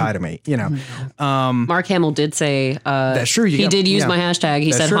going to say hi to me, Mark Hamill did say, that's true. He did use my hashtag.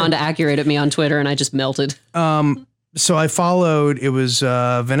 He said Honda Accurate at me on Twitter and I just melted. So I followed, it was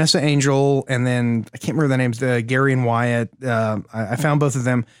Vanessa Angel and then I can't remember the names, Gary and Wyatt. I found both of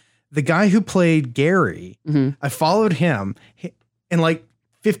them. The guy who played Gary, I followed him and like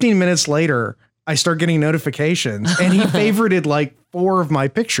 15 minutes later, I start getting notifications and he favorited like 4 of my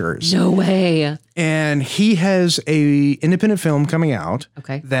pictures. No way. And he has a independent film coming out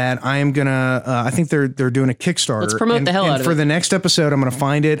that I am gonna, I think they're doing a Kickstarter. Let's promote the hell out of it. For the next episode, I'm going to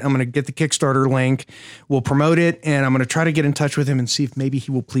find it. I'm going to get the Kickstarter link. We'll promote it and I'm going to try to get in touch with him and see if maybe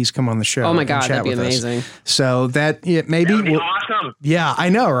he will please come on the show. Oh my God, that'd be amazing. So maybe. That'd be awesome. Yeah, I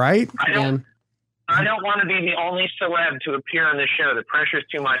know, right? I I don't want to be the only celeb to appear on the show. The pressure's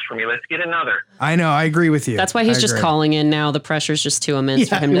too much for me. Let's get another. I know. I agree with you. That's why he's just calling in now. The pressure's just too immense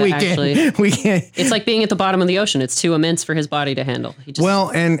for him to actually. We can't. It's like being at the bottom of the ocean. It's too immense for his body to handle.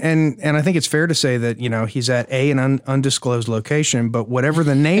 Well, and I think it's fair to say that, he's at an undisclosed location, but whatever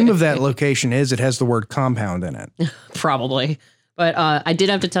the name of that location is, it has the word compound in it. Probably. But I did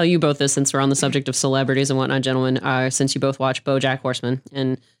have to tell you both this since we're on the subject of celebrities and whatnot, gentlemen, since you both watch BoJack Horseman.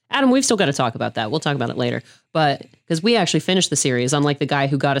 And Adam, we've still got to talk about that. We'll talk about it later. But because we actually finished the series, unlike the guy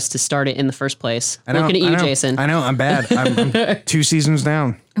who got us to start it in the first place. Looking at you, Jason. I know. I'm bad. I'm 2 seasons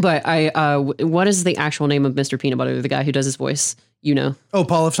down. But what is the actual name of Mr. Peanut Butter, the guy who does his voice? Oh,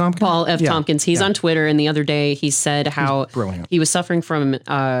 Paul F. Tompkins? Paul F. Tompkins. He's on Twitter, and the other day he said how he was suffering from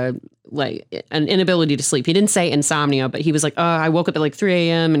like an inability to sleep. He didn't say insomnia, but he was like, I woke up at like 3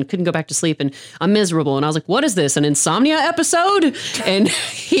 a.m. and couldn't go back to sleep, and I'm miserable. And I was like, what is this, an insomnia episode? And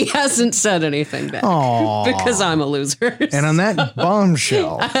he hasn't said anything back. Because I'm a loser. And on that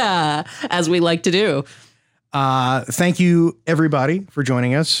bombshell, as we like to do. Thank you everybody for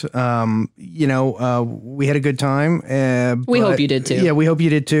joining us. We had a good time. We hope you did too. Yeah, we hope you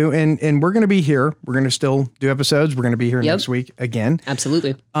did too. And we're going to be here. We're going to still do episodes. We're going to be here next week again.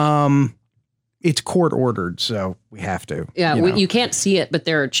 Absolutely. It's court ordered, so we have to. Yeah, you can't see it, but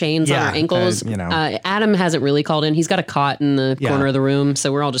there are chains on our ankles. Adam hasn't really called in. He's got a cot in the corner of the room,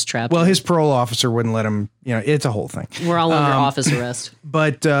 so we're all just trapped. Well, his parole officer wouldn't let him. It's a whole thing. We're all under office arrest.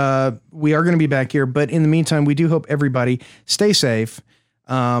 But we are going to be back here. But in the meantime, we do hope everybody stay safe,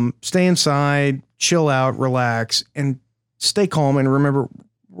 stay inside, chill out, relax, and stay calm. And remember,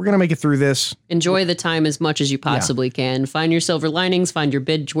 we're going to make it through this. Enjoy the time as much as you possibly can. Find your silver linings, find your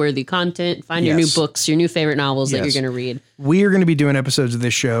binge-worthy content, find your new books, your new favorite novels that you're going to read. We are going to be doing episodes of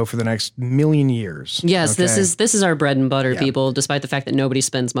this show for the next million years. Yes, this is our bread and butter, people, despite the fact that nobody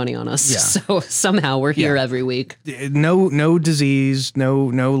spends money on us. Yeah. So somehow we're here every week. No disease, no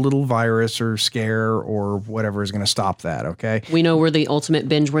little virus or scare or whatever is going to stop that, okay? We know we're the ultimate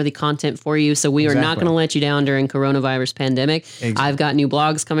binge-worthy content for you, so we are not going to let you down during coronavirus pandemic. Exactly. I've got new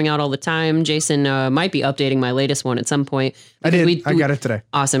blogs coming out all the time. Jason might be updating my latest one at some point. I did. I got it today.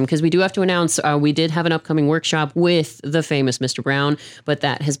 Awesome, because we do have to announce we did have an upcoming workshop with the famous Mr. Brown, but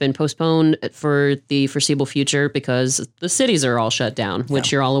that has been postponed for the foreseeable future because the cities are all shut down,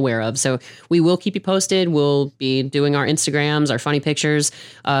 which you're all aware of. So we will keep you posted. We'll be doing our Instagrams, our funny pictures,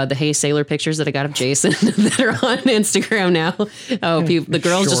 the Hey Sailor pictures that I got of Jason that are on Instagram now. The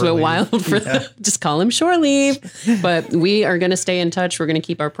girls just went wild for just call him Shore Leave. But we are going to stay in touch. We're going to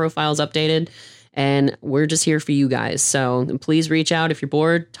keep our profiles updated. And we're just here for you guys. So please reach out if you're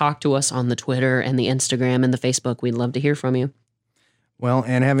bored. Talk to us on the Twitter and the Instagram and the Facebook. We'd love to hear from you. Well,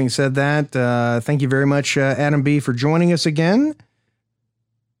 and having said that, thank you very much, Adam B., for joining us again.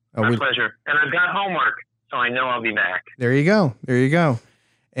 My pleasure. And I've got homework, so I know I'll be back. There you go.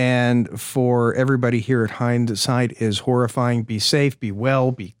 And for everybody here at Hindsight is Horrifying, be safe, be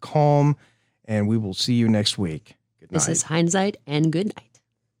well, be calm, and we will see you next week. Good night. This is Hindsight, and good night.